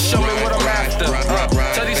 Just show me what I'm after.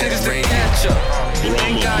 Tell these niggas to catch up.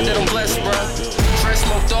 Thank God that I'm blessed, bruh. Fresh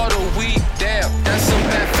smoked all the weed. Damn, that's a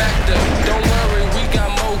bad factor. Don't worry, we got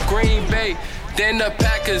more Green Bay than the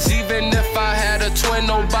Packers. Even if I had a twin,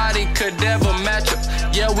 nobody could ever match up.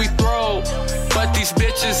 Yeah, we throw, but these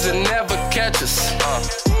bitches will never catch us.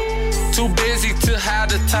 Too busy to have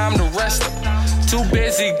the time to rest up. Too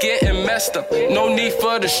busy getting messed up. No need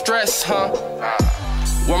for the stress, huh?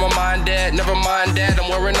 Where my mind at? Never mind that. I'm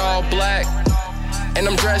wearing all black. And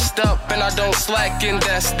I'm dressed up and I don't slack, and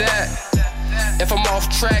that's that. If I'm off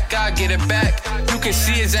track, I get it back. You can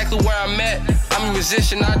see exactly where I'm at. I'm a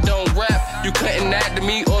musician, I don't rap. You couldn't add to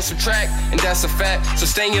me or subtract, and that's a fact. So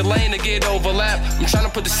stay in your lane to get overlap. I'm trying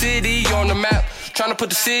to put the city on the map. Trying to put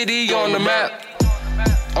the city on the map.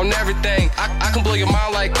 On everything, I can blow your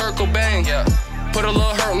mind like Kurt Cobain. Put a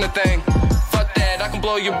little hurt on the thing. Fuck that, I can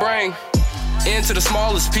blow your brain. Into the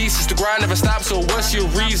smallest pieces, the grind never stops, so what's your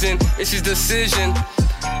reason? It's your decision.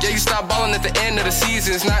 Yeah, you stop ballin' at the end of the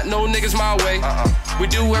season. It's not no niggas my way. We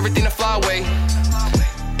do everything the flyway.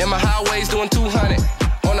 And my highway's doing 200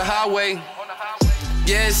 on the highway.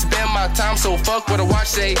 Yeah, it's been my time, so fuck what a watch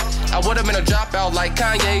say. I would've been a dropout like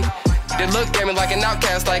Kanye. They look at me like an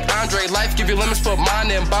outcast, like Andre. Life give you limits, put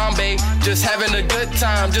mine in Bombay. Just having a good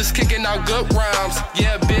time, just kicking out good rhymes.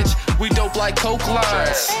 Yeah, bitch, we dope like coke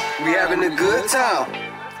lines. We having a good time,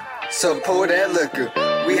 so pour that liquor.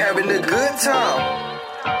 We having a good time,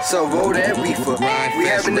 so roll that reefer. We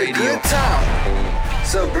having a good time,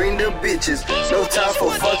 so bring the bitches. No time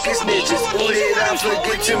for fucking snitches. Put it out,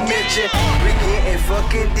 forget to mention. We getting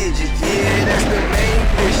fucking digits, yeah, that's the main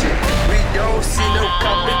mission. We don't see no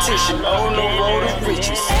competition on the road to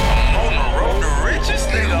riches. On the road to riches,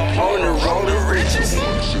 nigga. On the road to riches.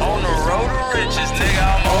 On the road to riches, nigga.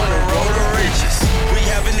 I'm on the road to riches. We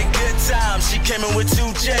having a good time. She came in with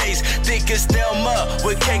 2 J's. Think it's Thelma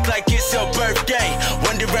with cake like it's her birthday.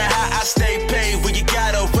 Wondering how I stay paid when you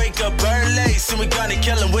gotta wake up early. So we gonna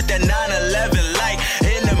kill him with that 9/11 light.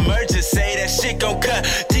 In emergency, that shit gon' cut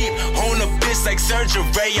deep on the bitch like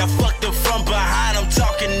surgery. I fucked her from behind. I'm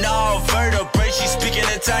talking all vertebrae. She speaking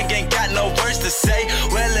in tongue, ain't got no words to say.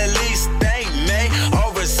 Well, at least they may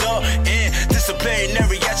all result in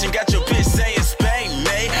disciplinary action. Got your bitch saying Spain,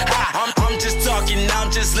 mate. I'm just talking, I'm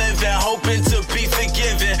just living, hoping to be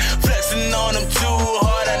forgiven. Flexing on them too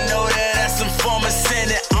hard, I know that that's some form of sin.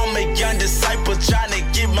 And I'm a young disciple trying to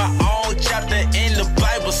get my own chapter in the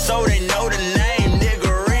Bible so they know the name.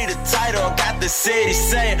 Nigga, read the title, got the city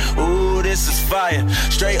saying, ooh, this is fire.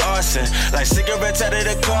 Straight arson, like cigarettes out of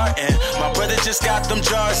the carton. My brother just got them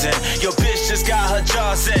jars in. Your bitch just got her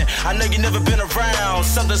jaws in. I know you never been around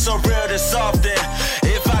something so real that's often.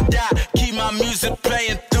 If I die, keep my music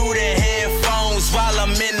playing through the headphones while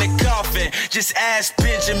I'm in the coffin. Just ask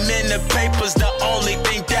Benjamin, the paper's the only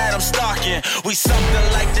thing that I'm stalking. We something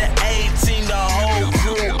like the 18, the whole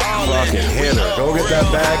crew all Fucking hitter. Go get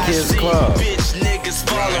that Bad Kids Club. Bitch niggas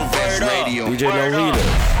falling word up. DJ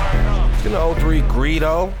Nolita. You know, 03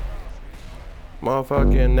 Greedo.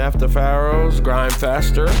 Motherfucking Nafta Pharaohs. Grind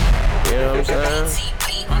Faster. You know what I'm saying?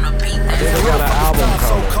 I think we got an album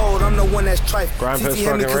coming. So cold, I'm the one that's trife. Grindfest TT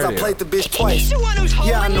hit me fucking cause I radio. played the bitch twice.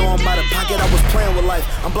 Yeah, I know I'm out of pocket, I was playing with life.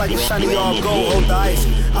 I'm black and shiny, all gold, hold the ice.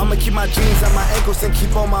 I'ma keep my jeans at my ankles and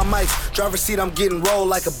keep on my mics. Driver's seat, I'm getting rolled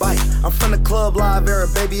like a bike. I'm from the club, live era,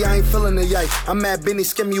 baby, I ain't feeling the yike. I'm at Benny,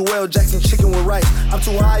 Skemuel, Jackson, chicken with rice. I'm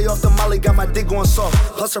too high off the molly, got my dick going soft.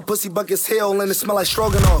 Plus her pussy bucket's hell and it smell like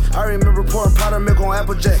stroganoff. I remember pouring powder milk on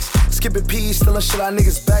Apple Jacks. Skipping peas, stealing shit out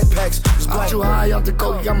niggas' backpacks. I'm too high off the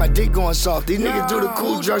coke, got my dick going soft. These niggas do the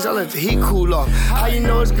cool drugs, I let the heat cool off. How you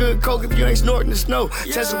know it's good coke if you ain't snorting the snow?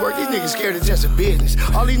 Test the work, these niggas scared to test the business.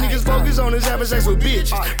 All these niggas focus on is having sex with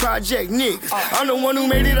bitches. Project niggas, I'm the one who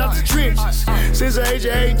made it out the trenches. Since the age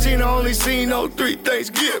of 18, I only seen 03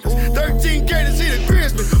 Thanksgivings. 13K to see the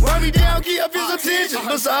Christmas. Run me down, keep up his attention.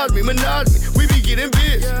 Besides me, monogamy, we be getting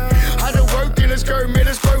busy. I done worked in a skirt, made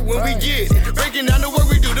a skirt when we get it. Breaking down the work,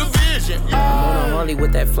 we do the vision. I'm on a rollie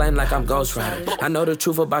with that flame like I'm Ghost Rider. I know the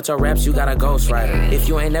truth about your raps, you got a ghost writer. If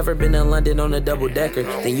you ain't never been been to London on a double-decker.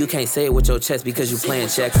 Then you can't say it with your chest because you playing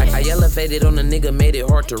checks. I elevated on a nigga, made it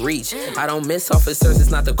hard to reach. I don't miss officers,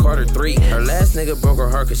 it's not the Carter 3. Her last nigga broke her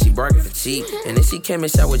heart cause she bargained for cheap. And then she came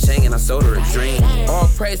and shot with Chang and I sold her a dream. All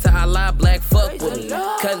praise to Allah, black fuck with me.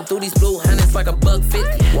 Cutting through these blue hundreds like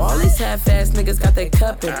 $1.50. All these half-ass niggas got that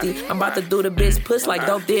cup empty. I'm about to do the bitch push like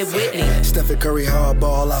Dope did Whitney. Stephen Curry, how I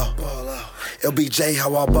ball out. LBJ,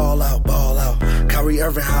 how I ball out. Kyrie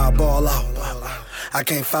Irving, how I ball out. I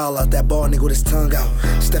can't foul out that ball nigga with his tongue out.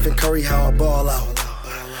 Stephen Curry, how I ball out.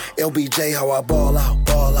 LBJ, how I ball out.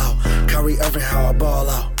 Kyrie Irving, how I ball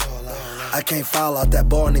out. I can't foul out that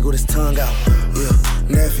ball nigga with his tongue out. Yeah,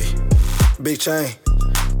 Neffy, Big Chain,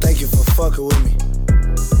 thank you for fucking with me.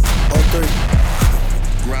 03.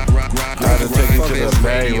 Had to take you to the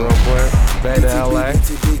Bay real quick. Bay to LA.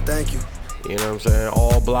 Thank you. You know what I'm saying?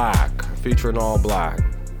 All black. Featuring all black.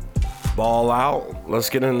 Ball out. Let's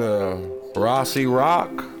get into Rossi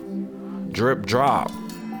Rock. Drip Drop.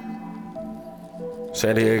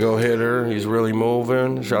 San Diego hitter. He's really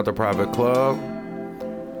moving. Shout out to Private Club.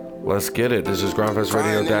 Let's get it. This is Grindfest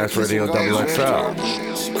Radio Dash Radio XXL.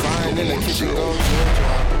 Crying in the kitchen, go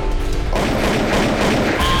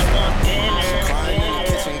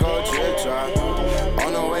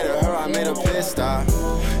stop.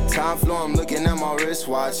 Time flow, I'm looking at my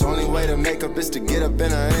wristwatch. Only way to make up is to get up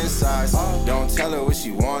in her insides. Don't tell her what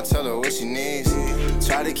she wants, tell her what she needs.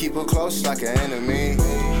 Try to keep her close like an enemy.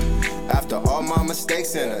 After all my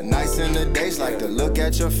mistakes and the nights and the days, like to look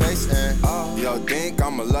at your face and yo, think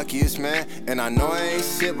I'm the luckiest man. And I know I ain't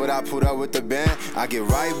shit, but I put up with the band. I get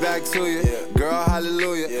right back to you, girl,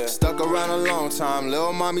 hallelujah. Stuck around a long time,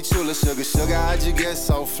 little mommy chula. Sugar, how'd you get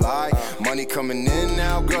so fly? Money coming in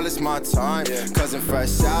now, girl, it's my time. Cousin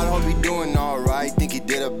fresh out, hope he doing alright. Think he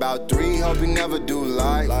did about 3, hope he never do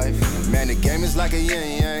life. Man, the game is like a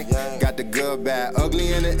yin-yang. Got the good, bad,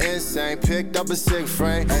 ugly, and the insane. Picked up a sick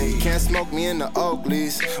frame. Hey, can't smoke me in the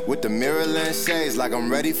Oakleys with the mirror lens shades, like I'm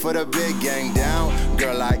ready for the big gang down.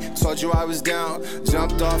 Girl, I told you I was down.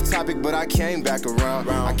 Jumped off topic, but I came back around.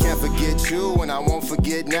 I can't forget you, and I won't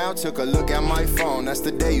forget now. Took a look at my phone, that's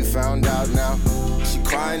the day you found out now. She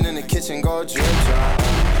crying in the kitchen, go drip dry.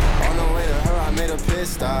 On the way to her, I made a pit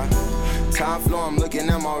stop. Time flow, I'm looking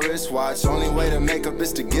at my wristwatch. Only way to make up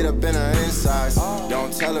is to get up in her insides.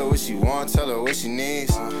 Don't tell her what she wants, tell her what she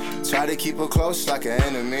needs. Try to keep her close like an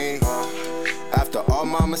enemy. After all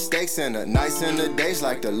my mistakes and the nights and the days,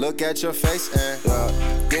 like to look at your face and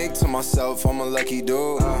think to myself, I'm a lucky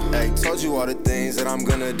dude. Hey, told you all the things that I'm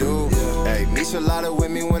gonna do. Hey, meet a lot of with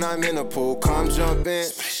me when I'm in the pool. Come jump in,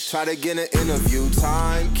 try to get an interview.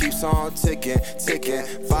 Time keeps on ticking.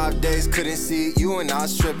 5 days couldn't see you and I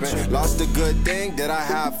was tripping. Lost a good thing that I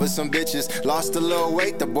have for some bitches. Lost a little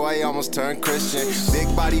weight, the boy almost turned Christian. Big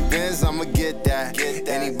body Benz, I'ma get that.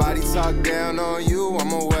 Anybody talk down on you,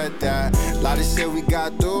 I'ma wet that. Lot of shit we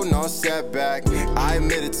got through, no setback. I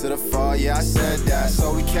admitted to the fall, yeah, I said that.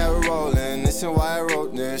 So we kept rolling, this is why I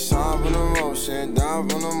wrote this. Down from the motion, down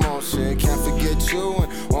from the motion. Can't forget you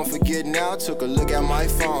and won't forget now. Took a look at my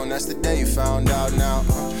phone, that's the day you found out now.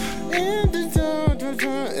 Hey,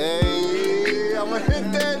 I'ma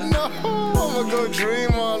hit that note, I'ma go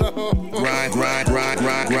dream on her.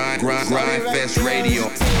 Grindfest Radio.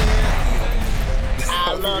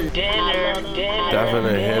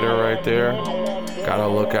 Definite hitter right there. Gotta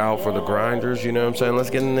look out for the grinders, you know what I'm saying? Let's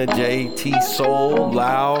get into JT Soul,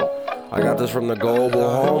 Loud. I got this from the Global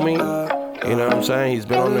Homie. You know what I'm saying? He's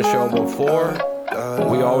been on the show before.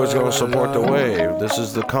 We always gonna support the wave. This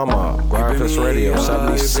is the come up. Grindfest Radio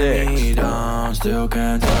 76. Still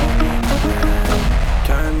can't tell me nothing.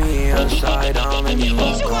 Turn me upside down and you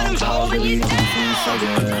walk on clouds. Baby, don't feel so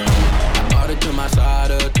good. To my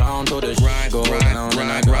side of town, to the go down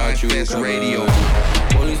and I got you covered.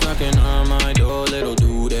 Police knocking on my door, little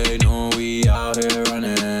do they know we out here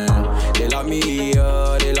running. They lock me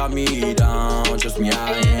up, they lock me down. Trust me,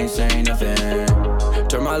 I ain't saying nothing.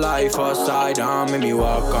 Turn my life upside down, make me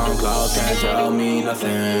walk on clouds, can't tell me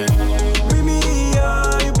nothing. Bring me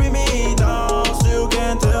up, you bring me down, still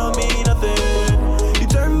can't tell me nothing. You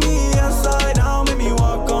turn me upside down, make me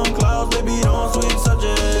walk on clouds, baby, don't switch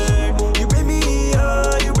subject.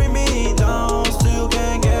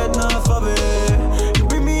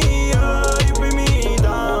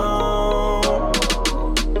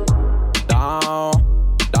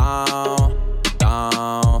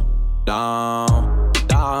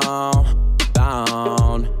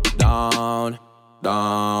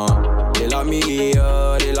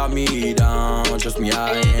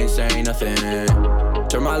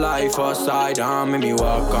 Turn my life upside down, make me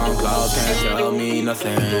walk on clouds, can't tell me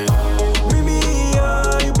nothing. Bring me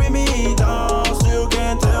up, you bring me down, still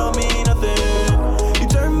can't tell me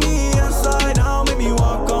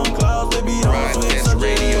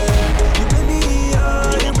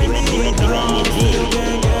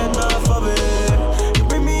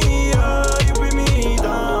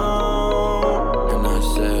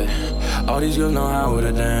girls know how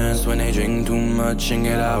to dance when they drink too much and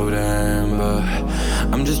get out and but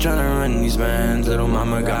I'm just tryna run these bands. Little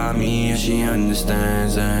mama got me and she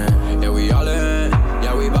understands. And yeah, we all in,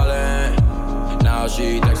 yeah, we ballin'. Now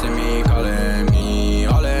she texting me, calling me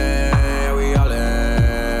all in. Yeah, we all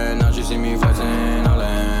in. Now she see me flexing all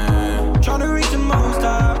in. Tryna reach the most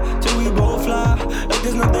high till we both fly. Like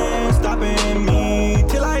there's nothing stopping me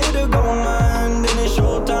till I hit the gold mine. Then it's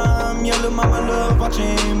showtime. Yeah, little mama love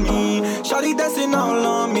watching me. Shawty dancing all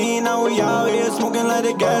on me. Now we out here smoking like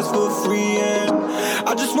the gas for free. And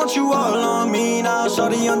I just want you all on me. Now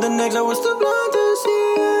shawty on the next, I was too blind to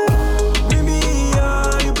see it. Bring me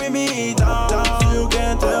up, you bring me down. You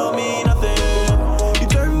can't tell me nothing. You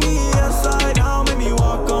turn me upside down, make me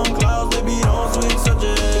walk on clouds. Baby, don't switch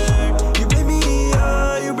subject. You bring me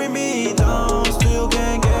up, you bring me down. Still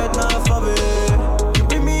can't get enough of it. You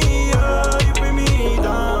bring me up, you bring me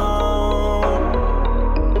down.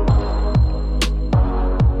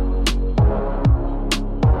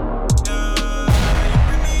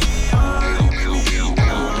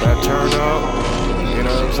 That turn up, you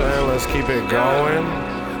know what I'm saying? Let's keep it going.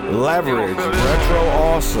 Leverage, retro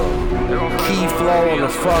awesome. Key flow on the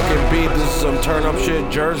fucking beat. This is some turn up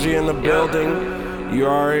shit. Jersey in the building. You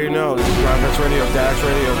already know. This is Graphics Radio, Dash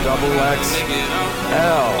Radio, Double XL.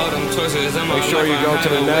 Make sure you go to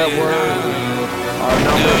the network. Our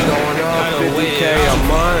numbers going up, 50K a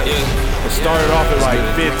month. It started off at like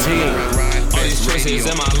 15. All these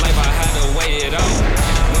choices in my life, I had to weigh it out.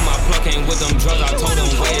 When my plug came with them drugs, I told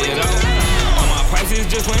them weigh it out. All my prices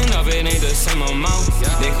just went up, it ain't the same amount.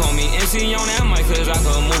 They call me MC on that mic, cause I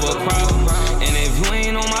could move a crowd. And if you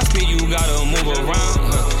ain't on my speed, you gotta move around.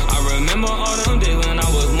 I remember all them days when I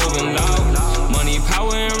was moving loud. Money,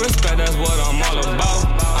 power, and respect, that's what I'm all about.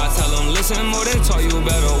 I tell them, listen more, they talk, you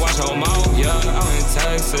better watch your mouth. Yeah, I'm in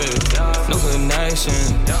Texas, no connection.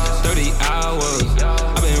 30 hours,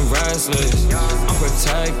 I've been restless. I'm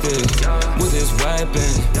protected with this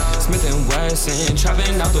weapon. Smith & Wesson,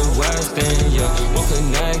 trapping out the West End. Yeah, we're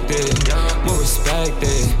connected, we're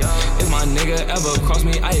respected. If my nigga ever cross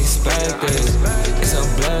me, I expect it. It's a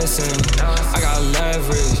blessing, I got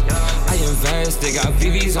leverage. I invested, got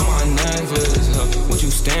VVs on my necklace. What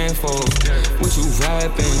you stand for, what you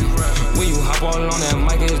rapping. When you hop all on that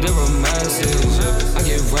mic, it's different message. I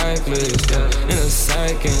get reckless in a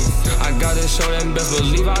second. I gotta show them, best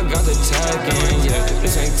believe I got the tag in. Yeah,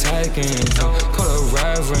 this ain't tagging. Call a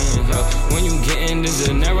reverend. When you get in this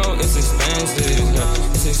dinero, it's expensive.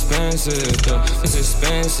 It's expensive. It's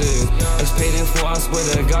expensive. It's paid in full. I swear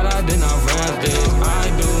to God, I did not rap this.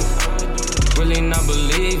 I do really not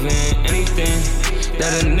believe in anything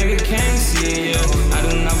that a nigga can't see, yeah. I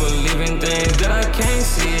do not believe in things that I can't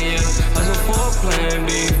see, yeah. Hustle for plan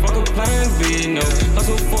B, fuck a plan B, no.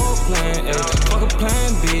 Hustle for plan A, fuck a plan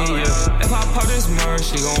B, yeah. If I pop this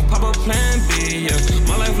merch, she gon' pop a plan B, yeah.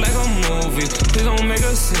 My life like a movie, please don't make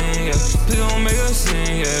a scene, yeah. Please don't make a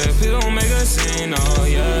scene, yeah. Please don't make a scene, oh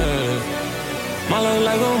yeah. My life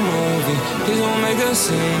like a movie, please don't make a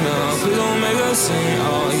scene, no. Please don't make a scene,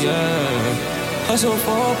 oh yeah. Hustle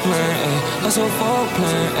for a plan A, hustle for a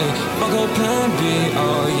plan A, fuck a plan B,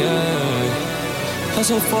 oh yeah.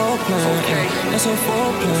 Hustle for a plan A, hustle for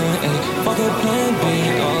a plan A, fuck a plan B,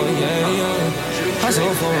 oh yeah.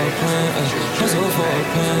 Hustle for a plan A, hustle for a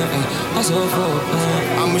plan A, hustle for a plan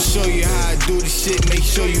A. I'ma show you how I do the shit, make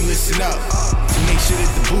sure you listen up. To make sure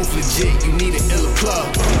that the booth legit, you need an illa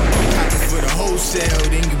plug. Copy for the wholesale,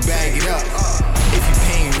 then you bag it up. If you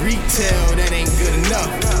paying retail, that ain't good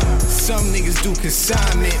enough. Some niggas do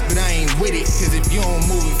consignment, but I ain't with it. Cause if you don't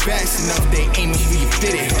move it fast enough, they aiming for you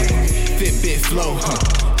fitted. Fitbit flow,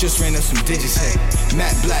 just ran up some digits, hey.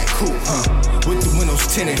 Matte black coupe, with the windows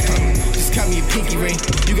tinted, Just cut me a pinky ring.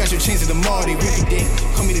 You got your chains at the mall, they rippy ding.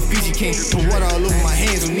 Call me the Fiji King, put water all over my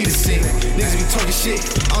hands, don't need a sink. Niggas be talking shit,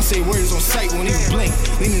 I don't say words on sight, won't even blink.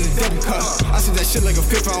 Lean in the double cup, I see that shit like a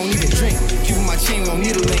fifth, I don't even drink. Keeping my chain, don't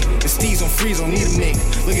need a link. The steeds on freeze, don't need a mink.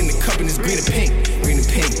 Look in the cup and it's green and pink, green and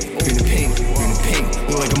pink, green and pink, green and pink.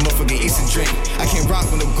 Look like a motherfucking Easter drink. I can't rock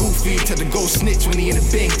when I'm goofy, tell the go snitch when he in the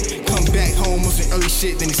bing. Come back home on some early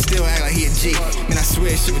shit, then he still act like he a G. Man, I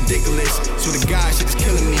swear shit ridiculous. So the guy shit is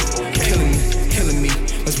killing me, killing me, killing me.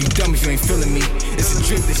 Must be dumb if you ain't feeling me. It's a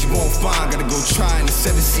drip that you won't find, gotta go try in the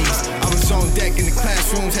 7 C's. I was on deck in the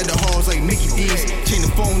classrooms, had the halls like Mickey D's. Chain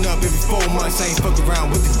the phone up every 4 months, I ain't fuck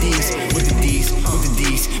around with the D's, with the D's, with the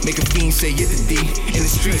D's. Make a fiend say yeah the D. In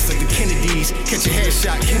the streets like the Kennedys, catch a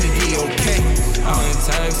headshot Kennedy, okay? I'm in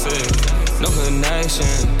Texas, no connection.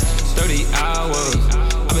 30 hours,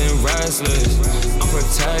 I've been restless. I'm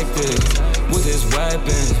protected with this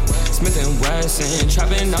weapon. Smith and Wesson,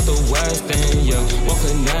 trapping out the West End, yeah. Well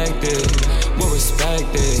connected, well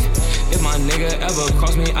respected. If my nigga ever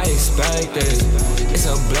cross me, I expect it. It's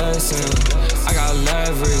a blessing, I got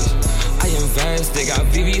leverage. I invested, got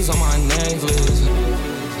VVs on my necklace.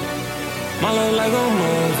 My life like a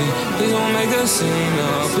movie, please don't make a scene,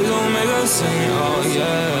 please don't make a scene, oh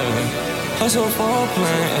yeah. Hustle for a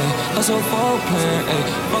plan A, hustle for a plan A,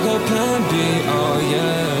 fuck a plan B, oh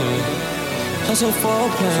yeah. Hustle for a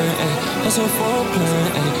plan A, hustle for a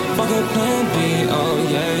plan A, fuck a plan B, oh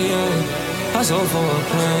yeah, yeah. Hustle for a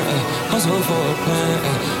plan A, hustle for a plan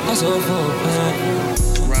A, hustle for a plan A.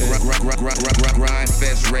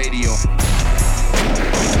 Grindfest Radio.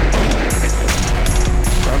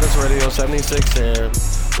 Grindfest Radio 76 and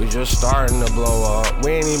we just starting to blow up.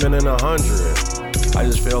 We ain't even in 100. I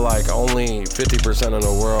just feel like only 50% of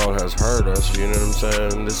the world has heard us, you know what I'm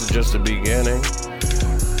saying? This is just the beginning.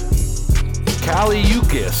 Kali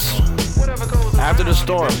Uchis, After the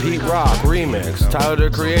Storm, Pete Rock, Remix, Tyler the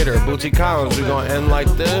Creator, Bootsy Collins. We gonna end like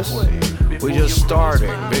this? We just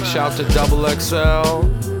started. Big shout to Double XL.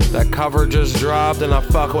 That cover just dropped and I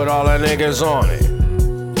fuck with all the niggas on it.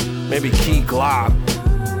 Maybe Key Glock.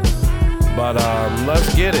 But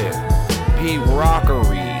let's get it. Pete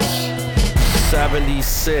Rockeries,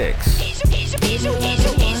 76. He's the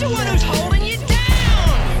one who's holding you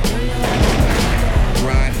down.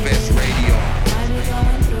 Grindfest Radio.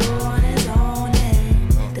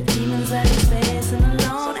 The demons that he's facing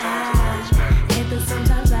alone. Hate that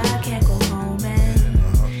sometimes I can't go home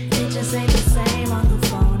and it just ain't the same on the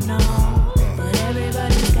phone, no. But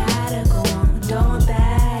everybody's gotta go on, don't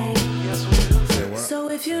they? So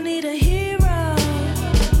if you need a hero,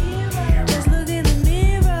 just look in the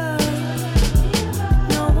mirror.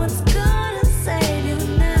 No one's gonna save you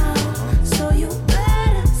now, so you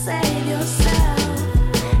better save yourself.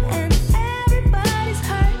 And everybody's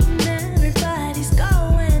hurting, everybody's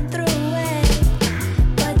going through it,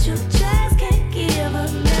 but you just can't give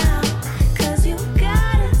up now, 'cause you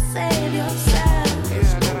gotta save yourself.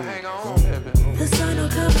 The sun will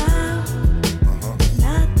come out,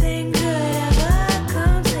 nothing good ever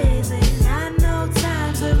comes easy. I know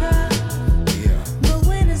times are rough, but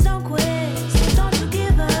winners don't quit, so don't you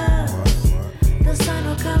give up. The sun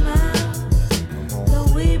will come out, though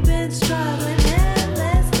we've been struggling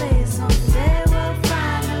endlessly. Someday we'll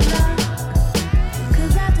find the love,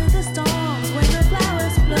 'cause after the storms, when the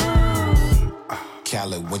flowers bloom.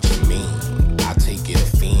 Khaled, what you mean? I take it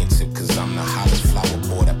offensive, 'cause I'm the hottest flower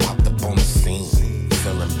boy that popped up on the scene.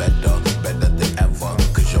 Feeling better, better than ever,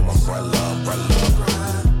 'cause your umbrella.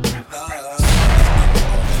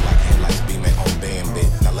 Headlights beaming on Bambit.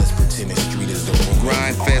 Now let's pretend the street is the room.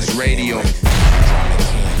 Grindfest Radio.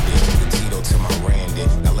 Tito to my Randy.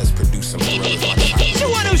 Now let's produce some. He's the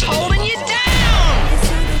one who's holding you down.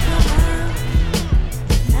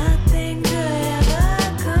 Nothing good ever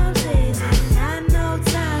comes easy. I know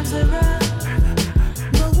times are rough,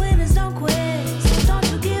 but winners don't quit, so don't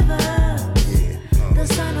you give up. The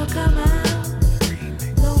sun will come out,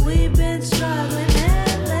 though we've been struggling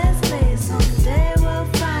endlessly. Someday we'll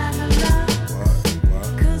find the love,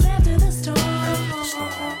 'cause after the storm,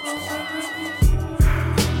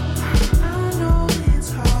 I know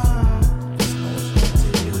it's hard.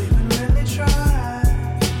 Did you even really try?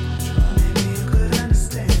 Maybe you could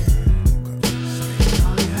understand.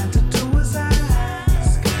 All you had to do was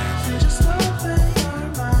ask, and just open your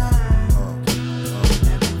mind.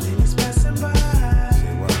 Everything is passing by.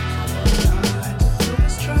 All you had to do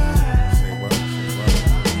was try. All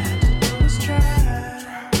you had to do was try.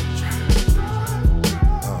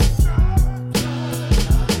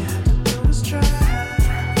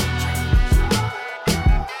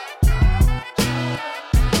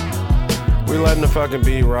 We letting the fucking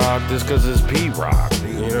beat rock just 'cause it's Pete Rock.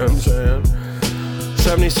 You know what I'm saying?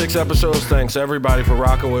 76 episodes. Thanks everybody for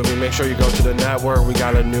rocking with me. Make sure you go to the network. We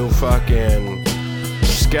got a new fucking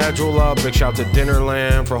schedule up. Big shout to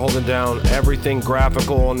Dinnerland for holding down everything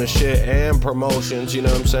graphical on the shit and promotions. You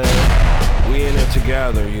know what I'm saying? We in it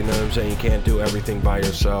together. You know what I'm saying? You can't do everything by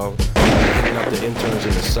yourself. Hitting up the interns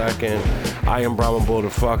in a second. I am Brahma Bull the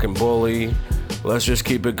fucking bully. Let's just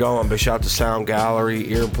keep it going. Big shout to Sound Gallery,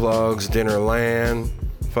 Earplugs, Dinnerland,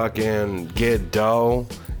 fucking Get Dough.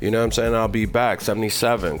 You know what I'm saying? I'll be back.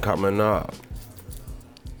 77 coming up.